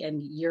hungry,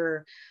 and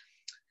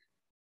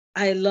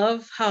I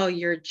love how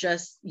you're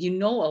just, you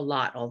know, a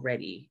lot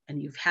already,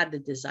 and you've had the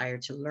desire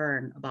to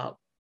learn about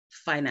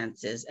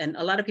finances. And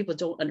a lot of people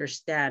don't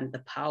understand the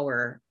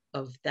power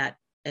of that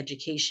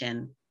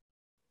education.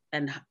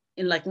 And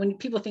like when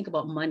people think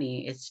about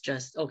money, it's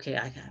just, okay,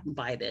 I can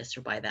buy this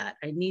or buy that.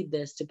 I need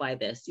this to buy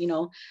this, you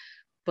know,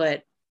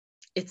 but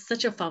it's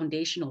such a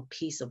foundational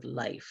piece of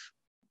life.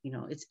 You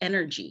know, it's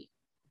energy.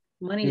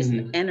 Money is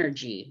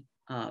energy.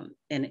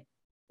 And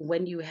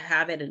when you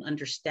have it and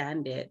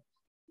understand it,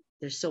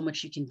 there's so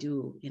much you can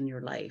do in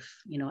your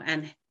life, you know,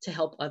 and to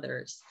help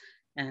others.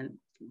 And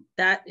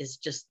that is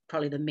just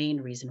probably the main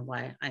reason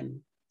why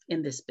I'm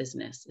in this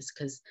business, is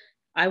because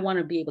I want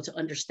to be able to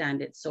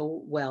understand it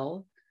so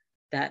well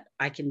that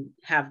I can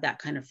have that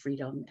kind of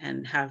freedom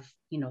and have,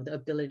 you know, the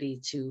ability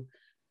to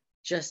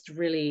just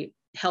really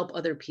help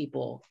other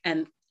people.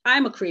 And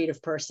I'm a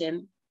creative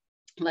person.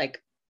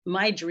 Like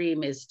my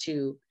dream is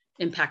to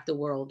impact the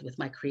world with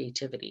my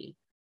creativity,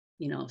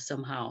 you know,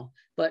 somehow.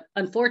 But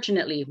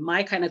unfortunately,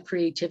 my kind of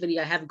creativity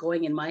I have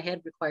going in my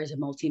head requires a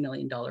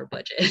multi-million-dollar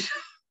budget.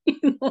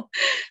 You know?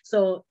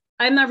 So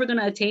I'm never going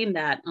to attain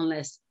that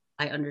unless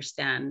I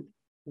understand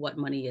what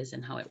money is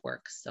and how it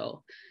works.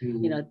 So,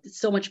 you know,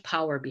 so much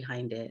power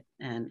behind it.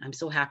 And I'm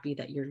so happy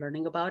that you're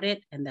learning about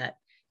it and that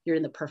you're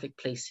in the perfect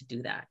place to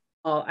do that.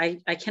 Oh,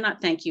 I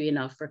cannot thank you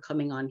enough for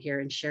coming on here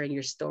and sharing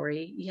your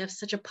story. You have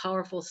such a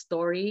powerful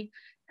story.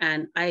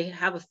 And I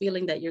have a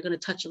feeling that you're going to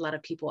touch a lot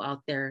of people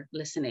out there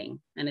listening,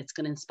 and it's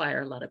going to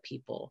inspire a lot of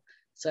people.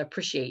 So I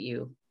appreciate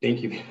you.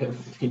 Thank you.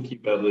 Thank you,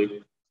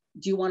 Beverly.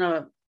 Do you want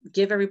to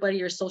give everybody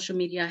your social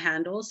media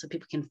handles so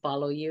people can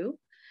follow you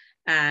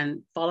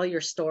and follow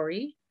your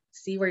story,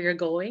 see where you're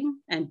going,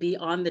 and be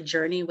on the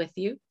journey with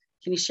you?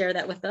 Can you share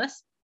that with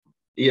us?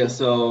 Yeah,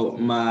 so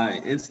my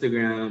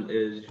Instagram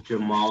is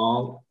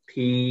Jamal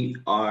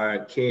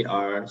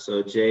PRKR,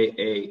 so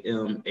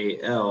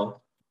JAMAL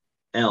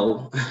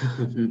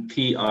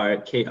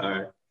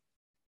PRKR,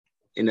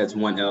 and that's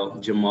one L,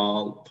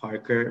 Jamal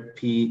Parker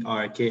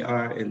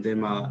PRKR, and then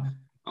my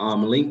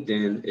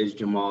LinkedIn is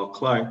Jamal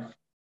Clark,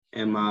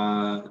 and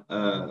my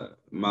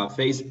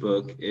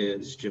Facebook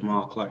is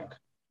Jamal Clark.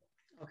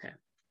 Okay,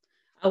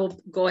 I will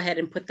go ahead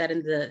and put that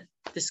in the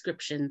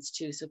descriptions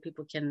too, so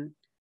people can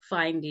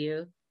find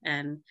you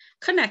and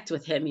connect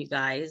with him. You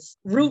guys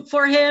root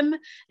for him,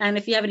 and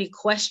if you have any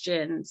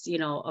questions, you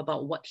know,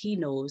 about what he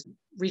knows,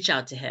 reach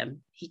out to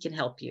him. He can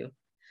help you.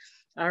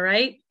 All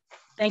right,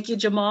 thank you,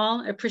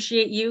 Jamal. I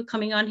appreciate you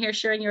coming on here,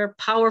 sharing your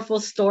powerful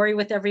story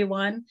with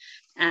everyone.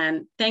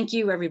 And thank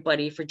you,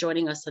 everybody, for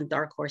joining us on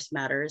Dark Horse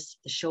Matters,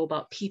 the show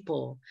about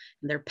people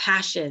and their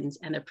passions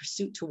and their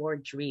pursuit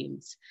toward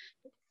dreams.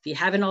 If you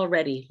haven't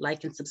already,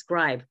 like and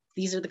subscribe.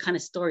 These are the kind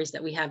of stories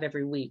that we have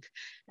every week.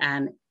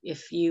 And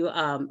if you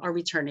are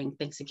returning,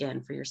 thanks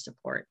again for your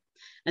support.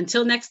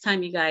 Until next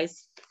time, you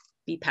guys,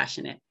 be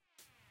passionate.